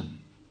instant.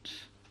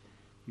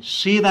 You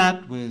see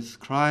that with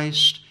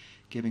Christ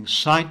giving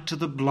sight to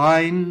the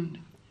blind,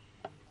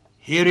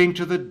 hearing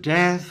to the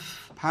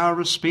deaf, power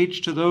of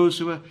speech to those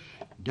who are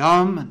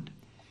dumb, and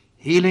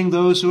healing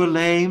those who are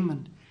lame,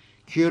 and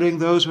curing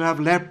those who have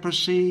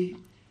leprosy,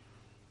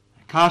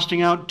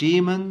 casting out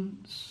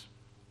demons.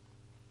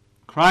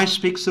 Christ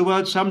speaks the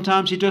word.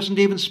 Sometimes he doesn't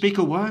even speak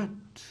a word.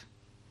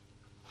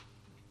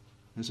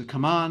 There's a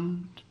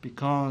command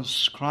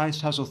because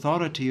Christ has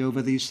authority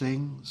over these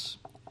things.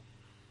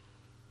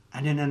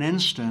 And in an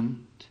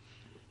instant,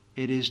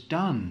 it is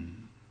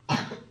done.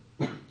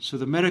 So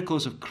the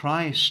miracles of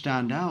Christ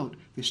stand out.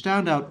 They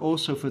stand out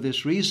also for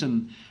this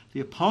reason.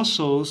 The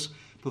apostles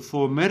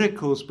performed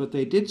miracles, but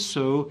they did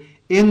so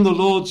in the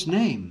Lord's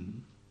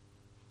name.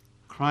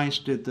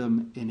 Christ did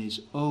them in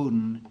his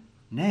own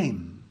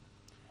name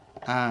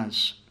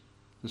as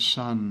the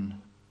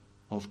Son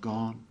of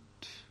God.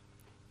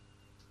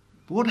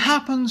 But what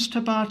happens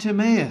to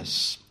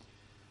Bartimaeus?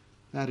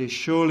 That is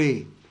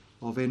surely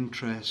of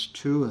interest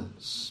to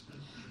us.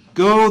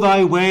 Go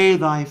thy way,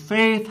 thy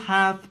faith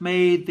hath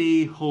made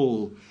thee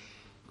whole.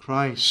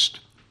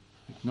 Christ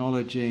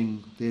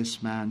acknowledging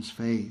this man's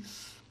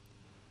faith.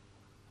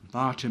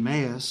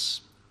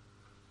 Bartimaeus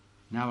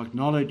now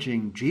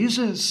acknowledging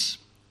Jesus,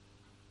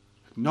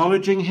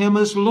 acknowledging him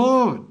as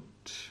Lord.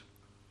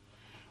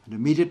 And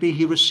immediately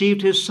he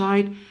received his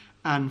sight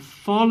and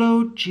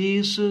followed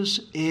Jesus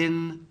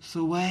in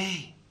the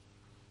way.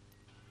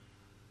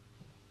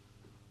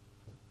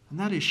 And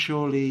that is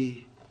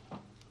surely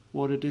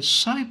what a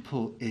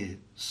disciple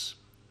is.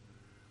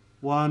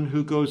 One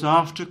who goes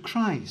after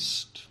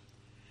Christ,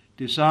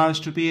 desires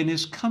to be in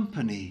his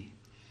company,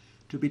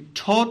 to be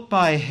taught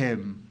by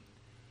him,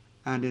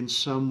 and in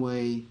some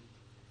way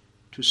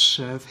to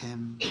serve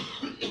him.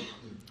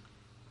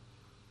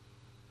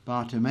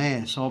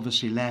 Bartimaeus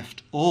obviously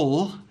left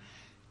all.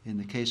 In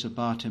the case of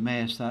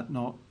Bartimaeus, that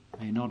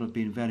may not have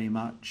been very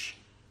much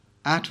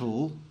at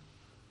all.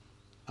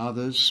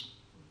 Others,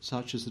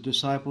 such as the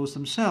disciples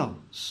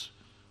themselves,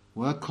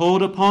 were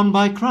called upon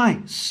by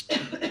Christ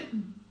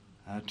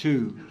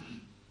to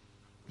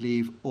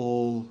leave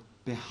all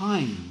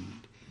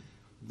behind.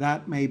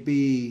 That may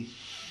be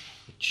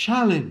a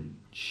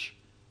challenge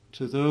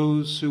to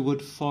those who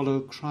would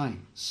follow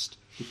Christ.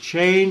 The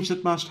change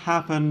that must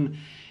happen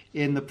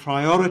in the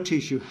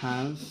priorities you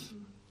have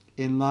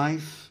in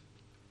life.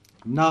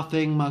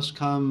 Nothing must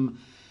come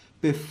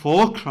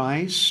before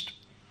Christ.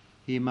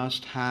 He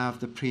must have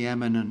the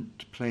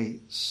preeminent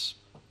place.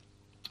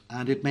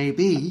 And it may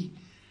be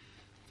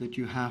that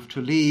you have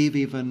to leave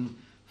even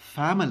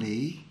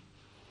family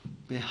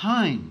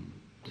behind.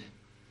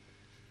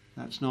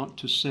 That's not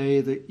to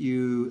say that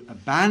you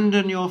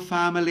abandon your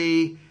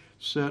family,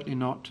 certainly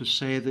not to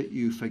say that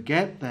you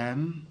forget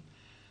them,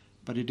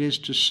 but it is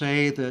to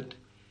say that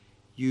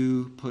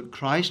you put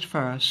Christ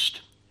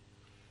first,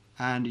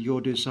 and your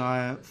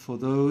desire for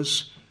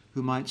those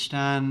who might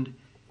stand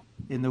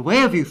in the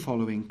way of you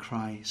following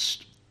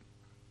Christ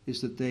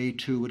is that they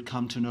too would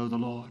come to know the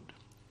Lord.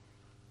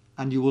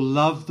 And you will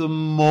love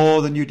them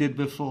more than you did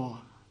before.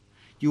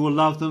 You will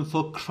love them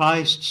for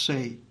Christ's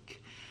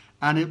sake.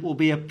 And it will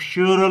be a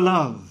purer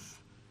love.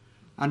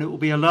 And it will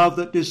be a love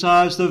that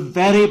desires the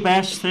very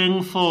best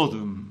thing for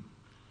them.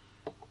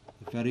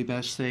 The very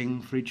best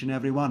thing for each and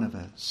every one of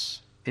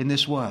us in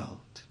this world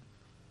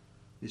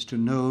is to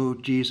know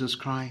Jesus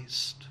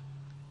Christ.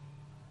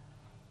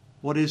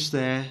 What is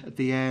there at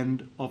the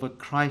end of a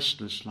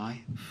Christless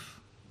life?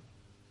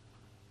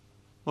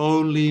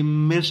 Only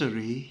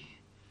misery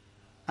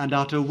and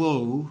utter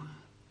woe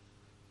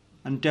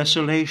and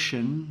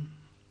desolation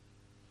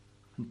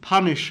and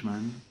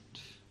punishment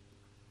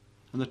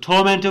and the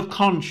torment of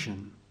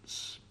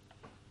conscience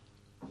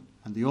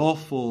and the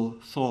awful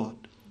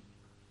thought,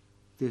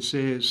 this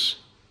is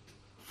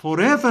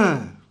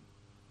forever.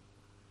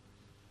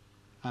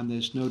 And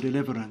there's no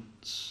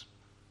deliverance.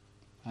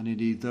 And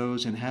indeed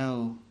those in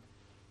hell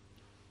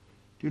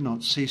do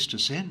not cease to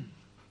sin.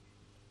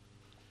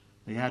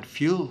 They add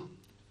fuel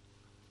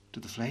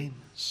to the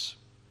flames.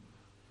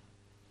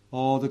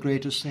 Oh, the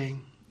greatest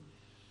thing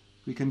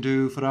we can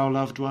do for our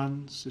loved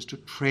ones is to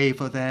pray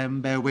for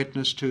them, bear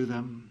witness to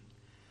them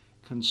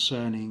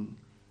concerning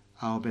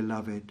our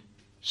beloved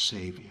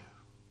Saviour.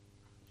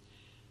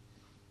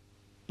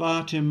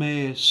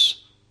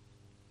 Bartimaeus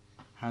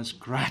has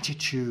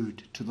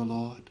gratitude to the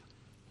Lord,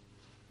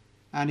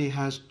 and he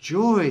has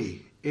joy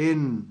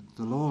in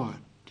the Lord.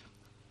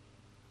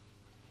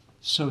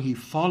 So he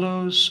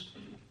follows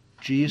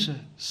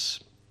Jesus,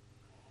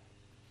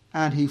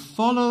 and he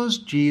follows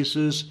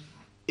Jesus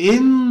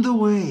in the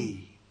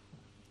way.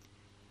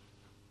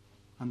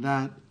 And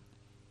that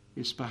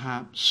is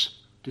perhaps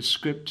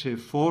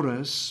descriptive for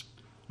us,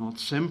 not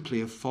simply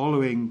of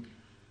following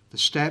the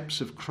steps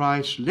of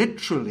Christ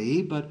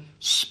literally, but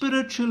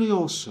spiritually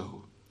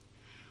also.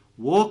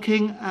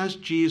 Walking as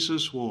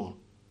Jesus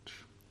walked.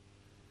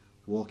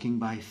 Walking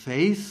by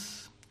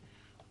faith,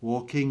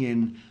 walking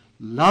in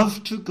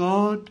love to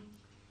God,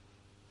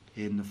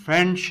 in the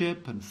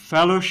friendship and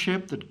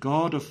fellowship that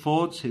God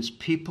affords his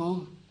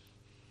people.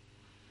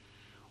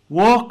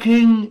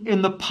 Walking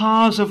in the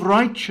paths of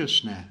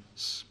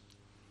righteousness.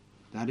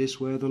 That is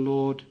where the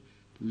Lord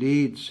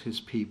leads his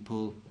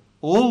people,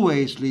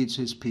 always leads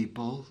his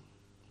people.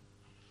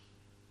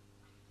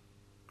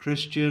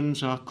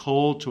 Christians are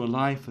called to a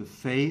life of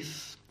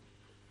faith,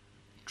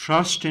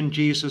 trust in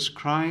Jesus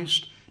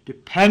Christ,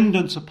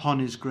 dependence upon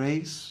his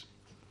grace,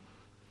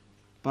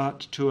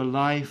 but to a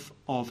life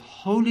of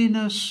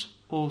holiness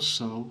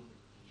also.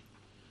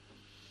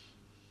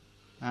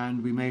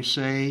 And we may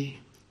say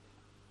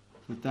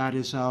that that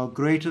is our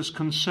greatest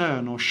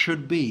concern, or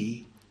should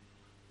be,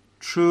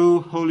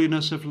 true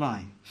holiness of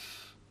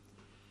life.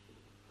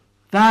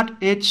 That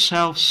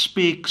itself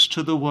speaks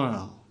to the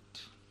world.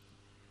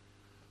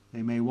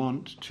 They may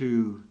want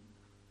to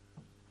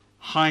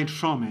hide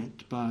from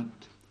it, but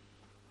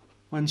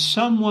when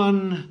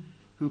someone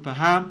who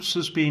perhaps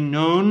has been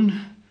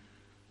known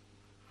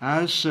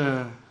as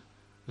a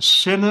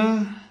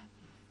sinner,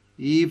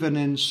 even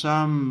in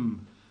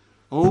some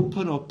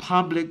open or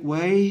public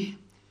way,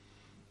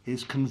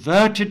 is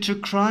converted to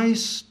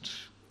Christ,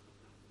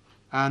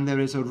 and there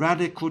is a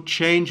radical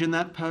change in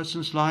that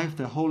person's life,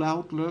 their whole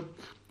outlook,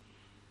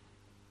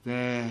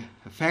 their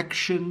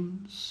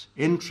affections,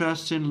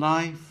 interests in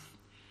life,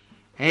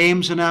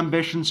 aims and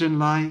ambitions in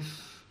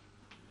life,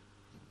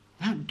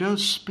 that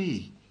does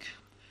speak,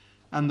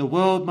 and the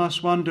world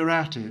must wonder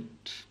at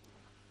it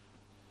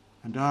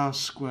and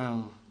ask,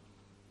 well,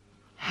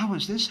 how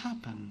has this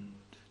happened?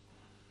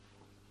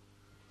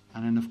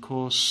 And then, of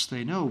course,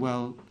 they know,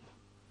 well,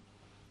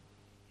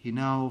 he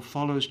now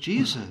follows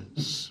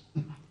Jesus.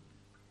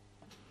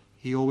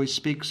 He always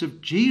speaks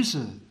of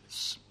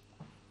Jesus.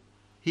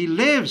 He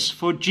lives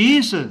for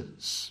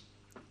Jesus.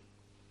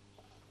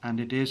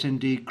 And it is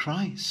indeed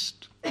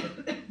Christ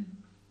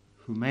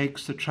who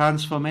makes the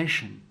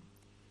transformation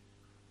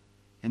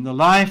in the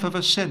life of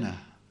a sinner.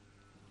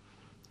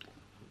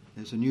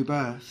 There's a new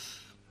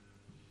birth,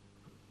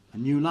 a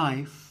new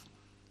life,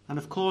 and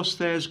of course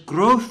there's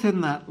growth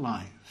in that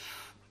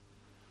life.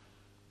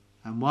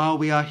 And while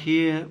we are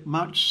here,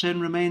 much sin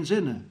remains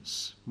in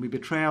us. We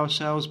betray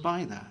ourselves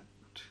by that.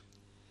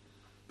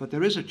 But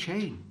there is a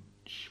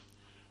change,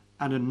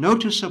 and a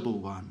noticeable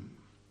one.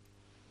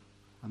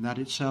 And that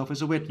itself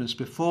is a witness.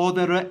 Before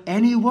there are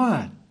any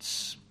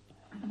words,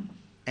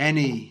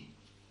 any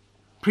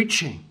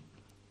preaching,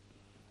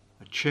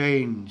 a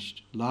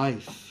changed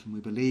life. And we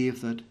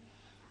believe that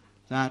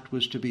that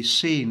was to be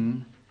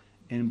seen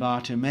in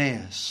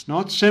Bartimaeus.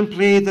 Not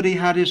simply that he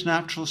had his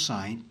natural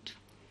sight,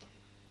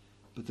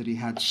 but that he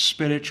had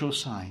spiritual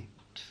sight.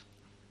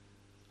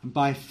 And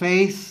by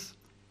faith,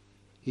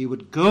 he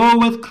would go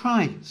with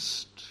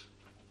Christ,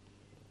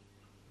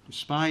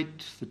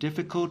 despite the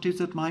difficulties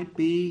that might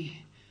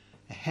be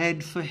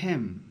ahead for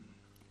him.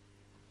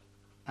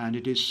 And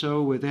it is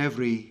so with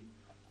every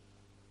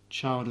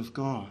child of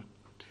God.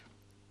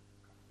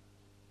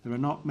 There are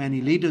not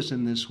many leaders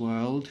in this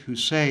world who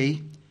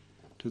say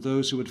to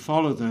those who would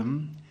follow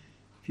them,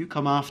 if you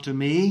come after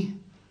me,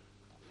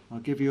 I'll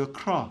give you a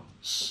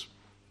cross,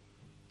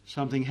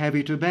 something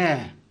heavy to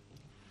bear,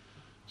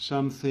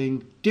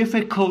 something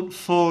difficult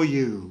for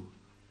you,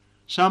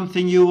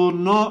 something you will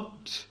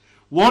not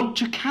want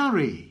to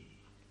carry,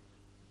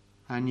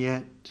 and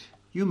yet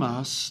you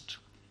must,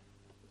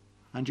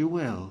 and you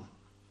will,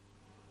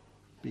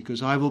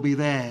 because I will be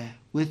there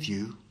with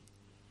you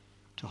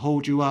to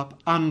hold you up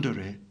under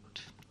it.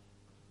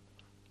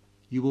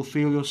 You will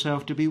feel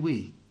yourself to be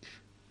weak,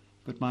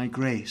 but my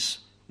grace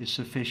is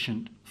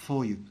sufficient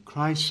for you.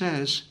 Christ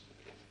says,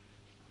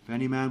 if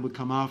any man would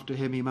come after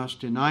him, he must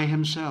deny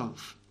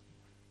himself,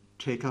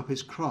 take up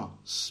his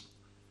cross,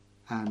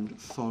 and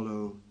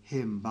follow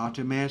him.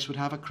 Bartimaeus would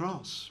have a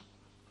cross.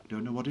 We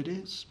don't know what it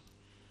is.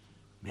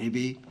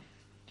 Maybe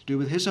to do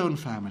with his own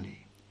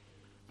family.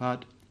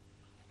 But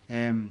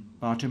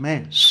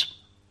Bartimaeus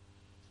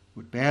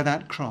would bear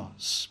that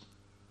cross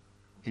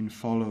in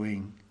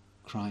following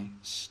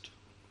Christ.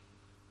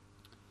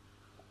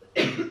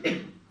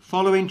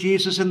 Following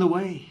Jesus in the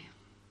way,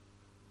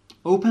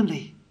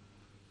 openly,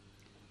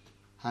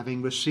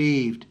 having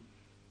received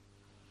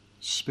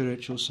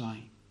spiritual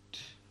sight.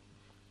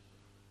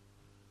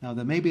 Now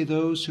there may be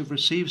those who've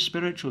received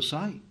spiritual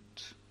sight,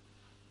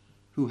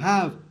 who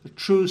have a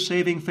true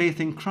saving faith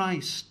in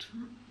Christ,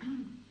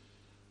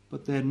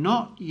 but they're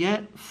not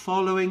yet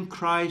following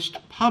Christ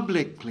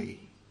publicly.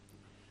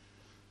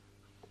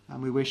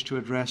 And we wish to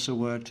address a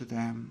word to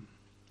them.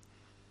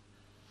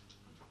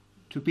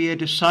 To be a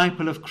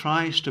disciple of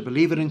Christ, a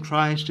believer in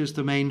Christ, is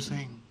the main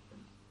thing.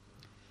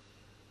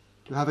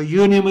 To have a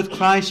union with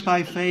Christ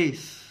by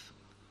faith,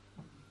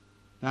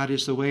 that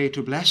is the way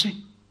to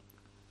blessing,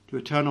 to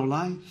eternal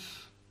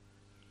life.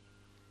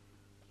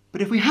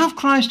 But if we have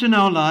Christ in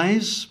our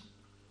lives,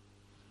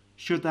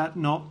 should that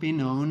not be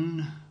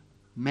known,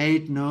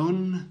 made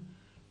known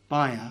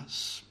by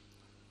us?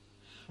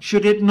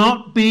 Should it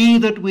not be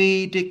that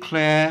we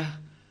declare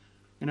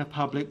in a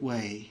public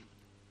way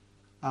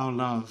our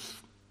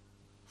love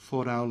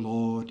for our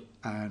Lord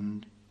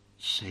and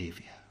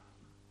Saviour?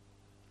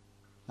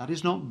 That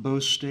is not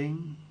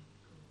boasting.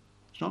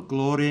 It's not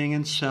glorying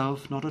in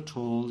self, not at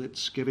all.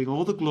 It's giving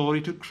all the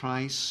glory to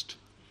Christ,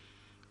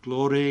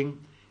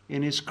 glorying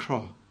in his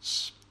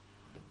cross,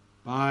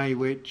 by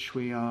which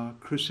we are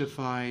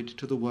crucified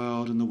to the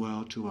world and the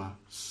world to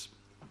us.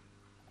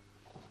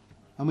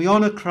 And we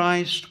honour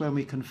Christ when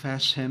we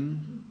confess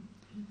him,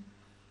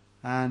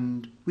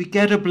 and we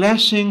get a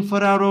blessing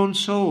for our own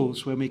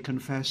souls when we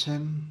confess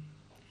him.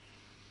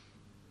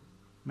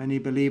 Many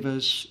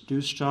believers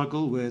do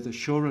struggle with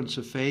assurance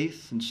of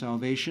faith and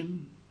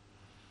salvation,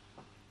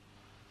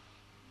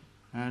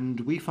 and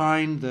we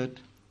find that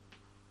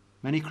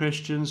many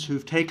Christians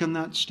who've taken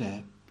that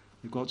step,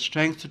 they've got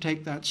strength to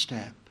take that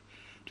step,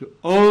 to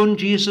own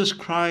Jesus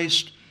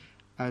Christ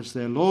as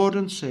their Lord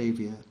and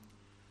Saviour,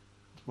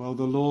 well,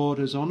 the Lord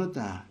has honoured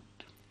that,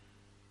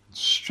 and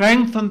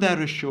strengthened their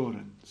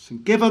assurance,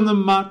 and given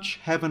them much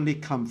heavenly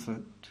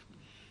comfort,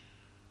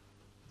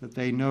 that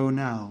they know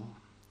now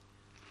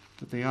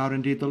that they are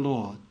indeed the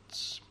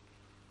Lord's.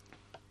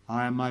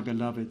 I am my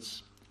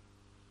beloved's,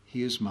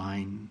 he is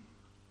mine.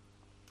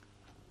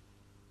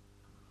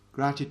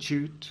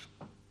 Gratitude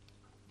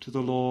to the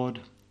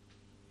Lord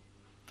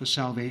for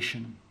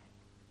salvation,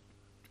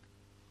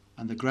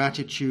 and the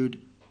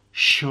gratitude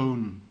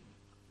shown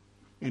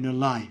in a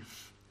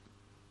life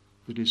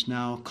that is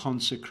now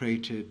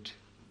consecrated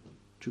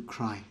to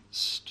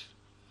Christ,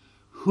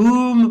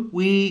 whom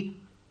we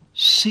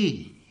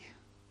see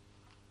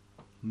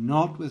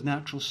not with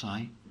natural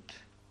sight,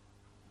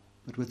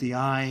 but with the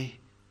eye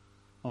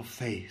of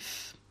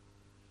faith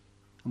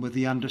and with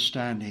the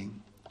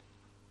understanding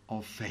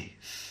of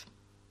faith.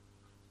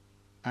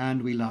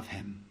 And we love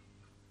him,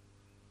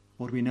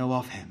 what we know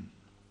of him,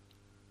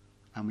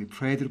 and we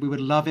pray that we would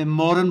love him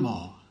more and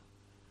more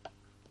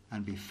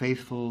and be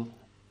faithful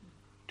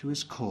to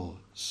his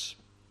cause.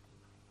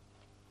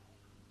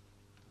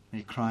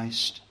 May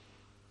Christ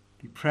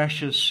be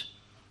precious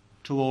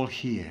to all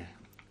here,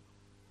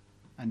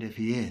 and if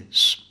he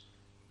is,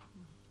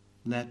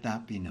 let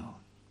that be known.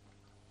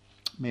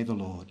 May the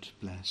Lord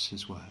bless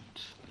his word.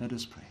 Let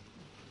us pray.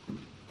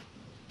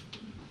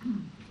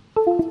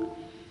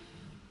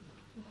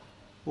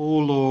 O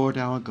Lord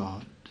our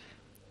God,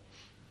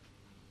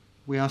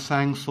 we are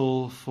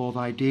thankful for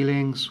thy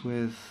dealings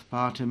with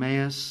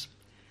Bartimaeus,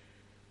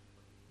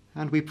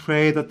 and we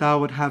pray that thou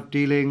would have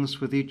dealings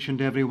with each and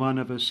every one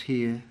of us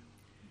here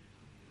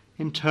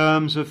in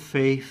terms of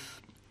faith,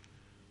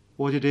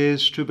 what it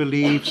is to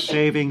believe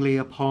savingly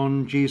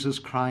upon Jesus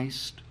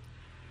Christ,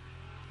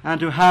 and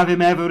to have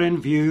him ever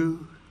in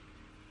view,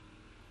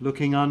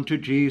 looking unto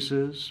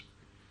Jesus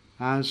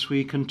as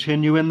we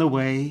continue in the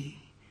way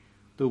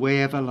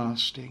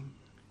everlasting.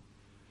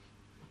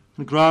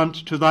 And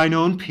grant to thine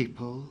own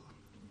people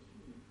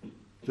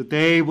that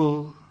they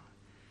will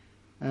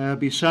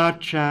be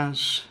such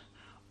as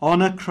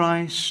honour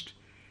Christ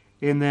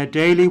in their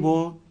daily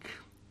walk,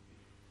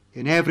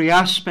 in every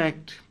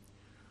aspect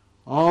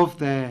of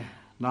their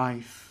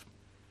life,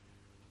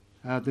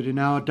 that in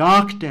our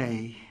dark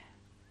day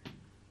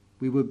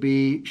we would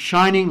be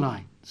shining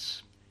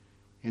lights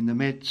in the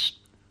midst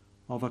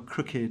of a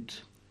crooked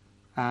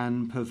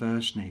and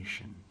perverse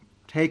nation.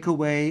 Take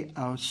away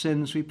our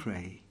sins, we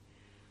pray,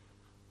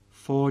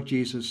 for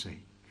Jesus'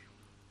 sake.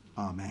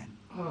 Amen.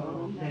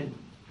 Amen.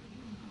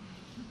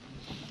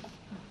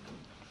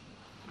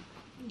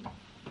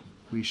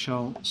 We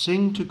shall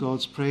sing to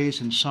God's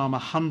praise in Psalm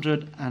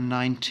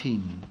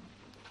 119.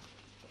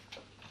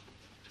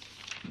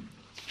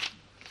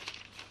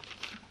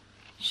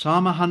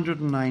 Psalm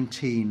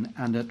 119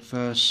 and at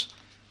verse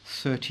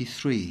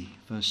 33.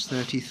 Verse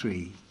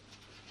 33.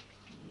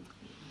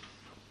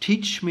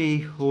 Teach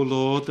me, O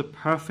Lord, the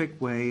perfect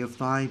way of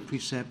thy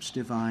precepts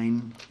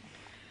divine,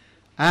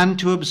 and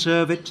to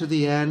observe it to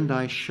the end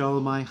I shall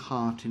my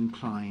heart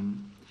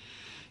incline.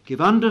 Give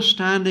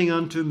understanding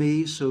unto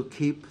me, so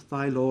keep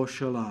thy law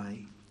shall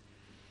I.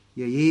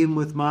 Yea, e'en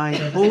with my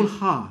whole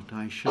heart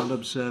I shall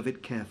observe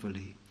it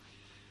carefully.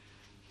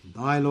 In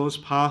thy law's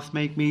path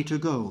make me to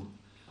go,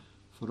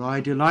 for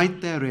I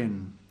delight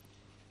therein.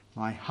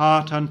 My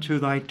heart unto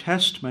thy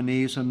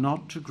testimonies, and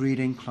not to greed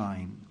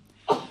incline.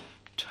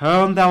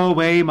 Turn thou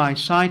away my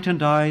sight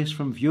and eyes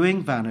from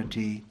viewing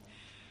vanity,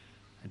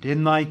 and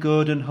in thy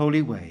good and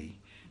holy way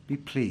be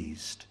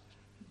pleased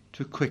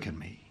to quicken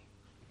me.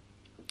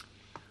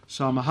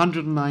 Psalm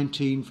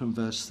 119 from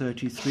verse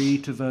 33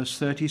 to verse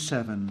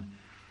 37.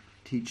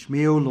 Teach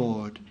me, O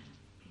Lord,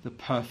 the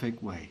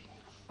perfect way.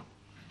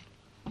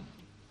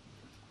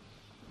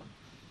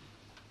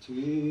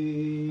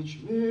 Teach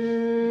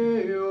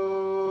me,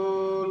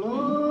 O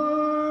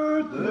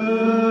Lord,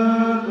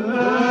 the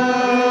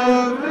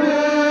perfect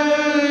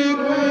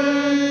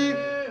way,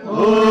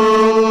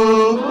 O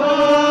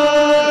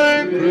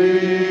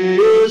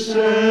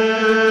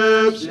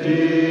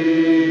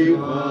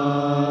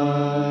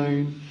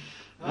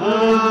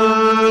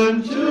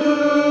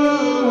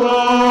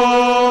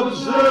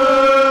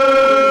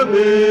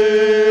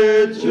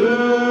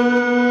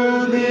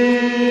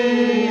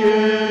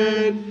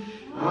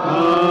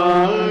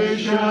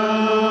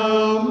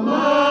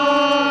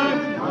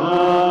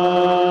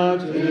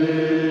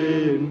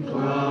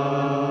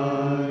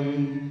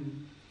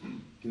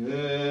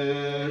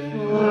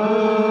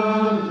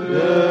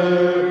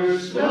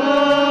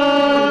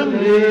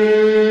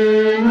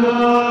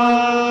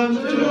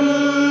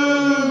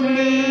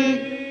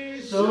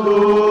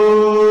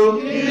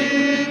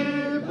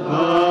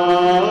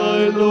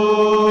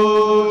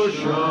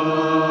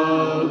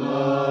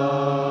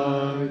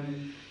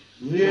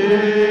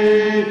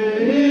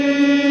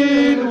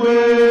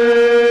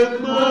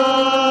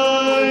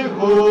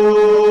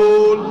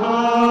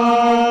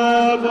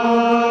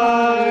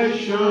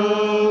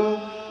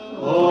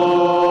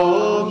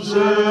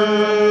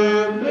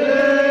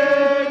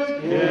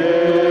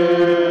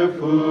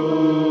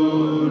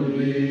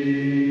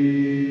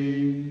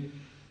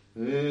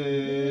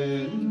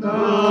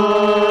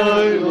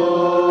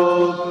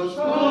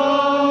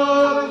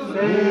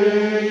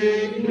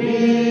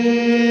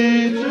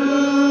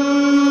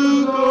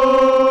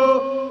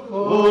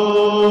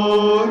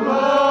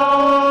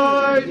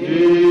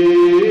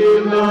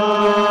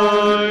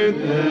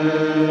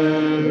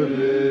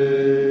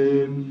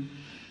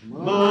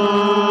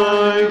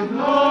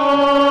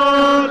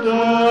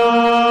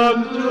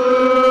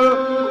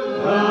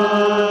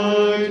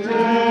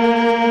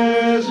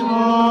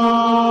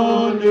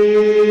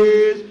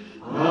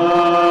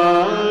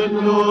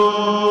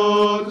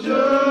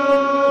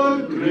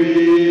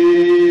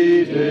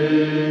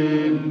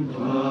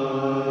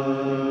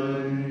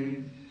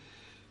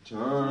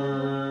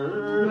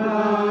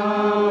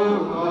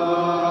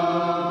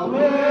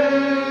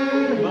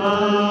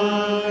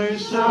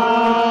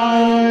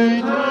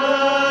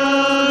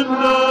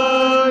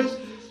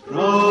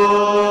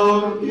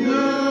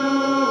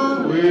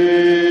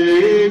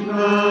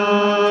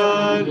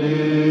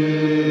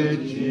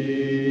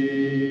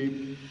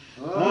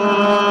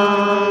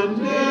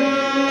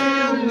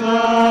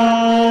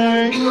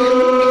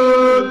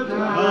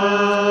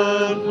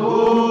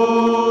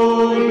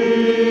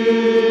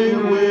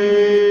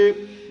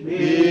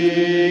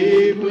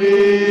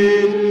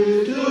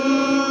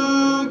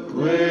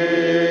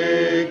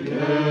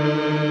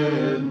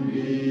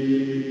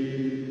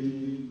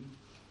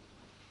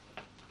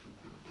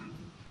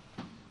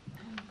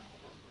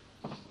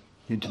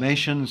The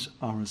intimations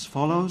are as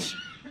follows.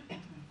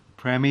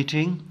 Prayer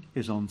meeting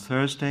is on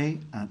Thursday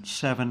at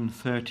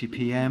 7:30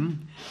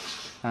 p.m.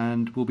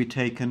 and will be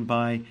taken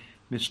by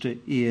Mr.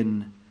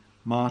 Ian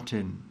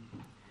Martin.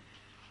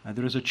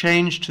 There is a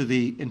change to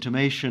the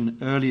intimation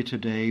earlier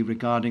today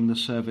regarding the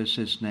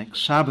services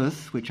next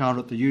Sabbath, which are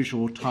at the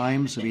usual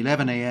times of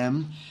 11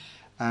 a.m.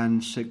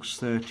 and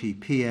 6:30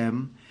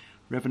 p.m.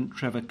 Reverend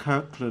Trevor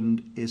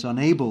Kirkland is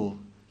unable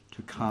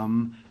to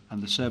come,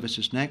 and the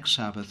services next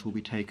Sabbath will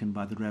be taken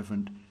by the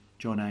Reverend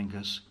John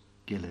Angus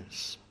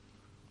Gillis.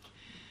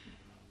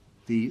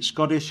 The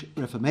Scottish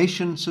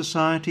Reformation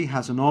Society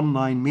has an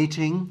online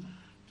meeting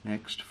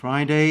next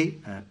Friday,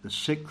 the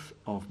 6th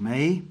of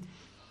May,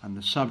 and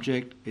the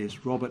subject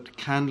is Robert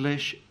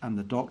Candlish and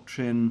the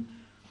Doctrine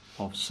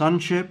of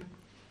Sonship.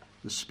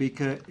 The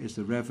speaker is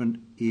the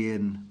Reverend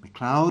Ian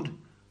MacLeod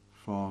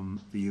from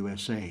the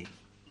USA.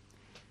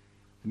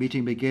 The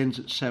meeting begins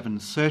at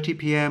 7:30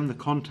 p.m. The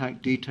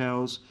contact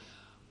details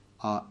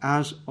are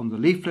as on the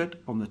leaflet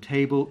on the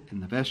table in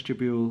the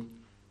vestibule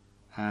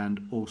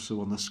and also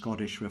on the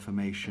Scottish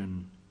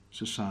Reformation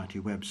Society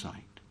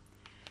website.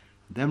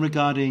 And then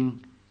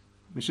regarding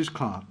Mrs.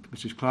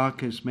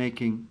 Clark is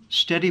making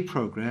steady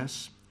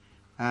progress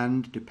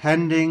and,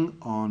 depending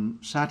on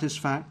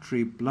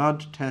satisfactory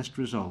blood test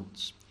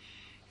results,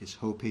 is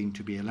hoping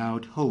to be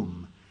allowed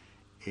home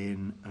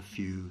in a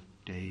few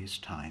days'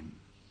 time.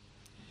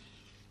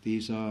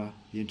 These are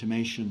the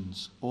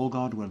intimations. All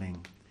God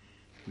willing,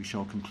 we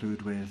shall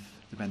conclude with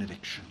the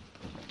benediction.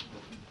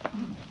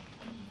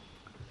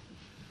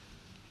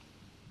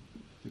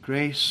 The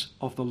grace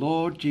of the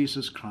Lord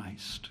Jesus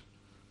Christ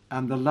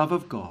and the love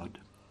of God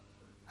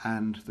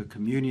and the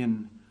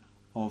communion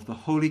of the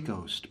Holy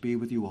Ghost be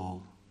with you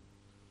all.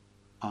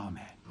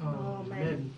 Amen. Amen.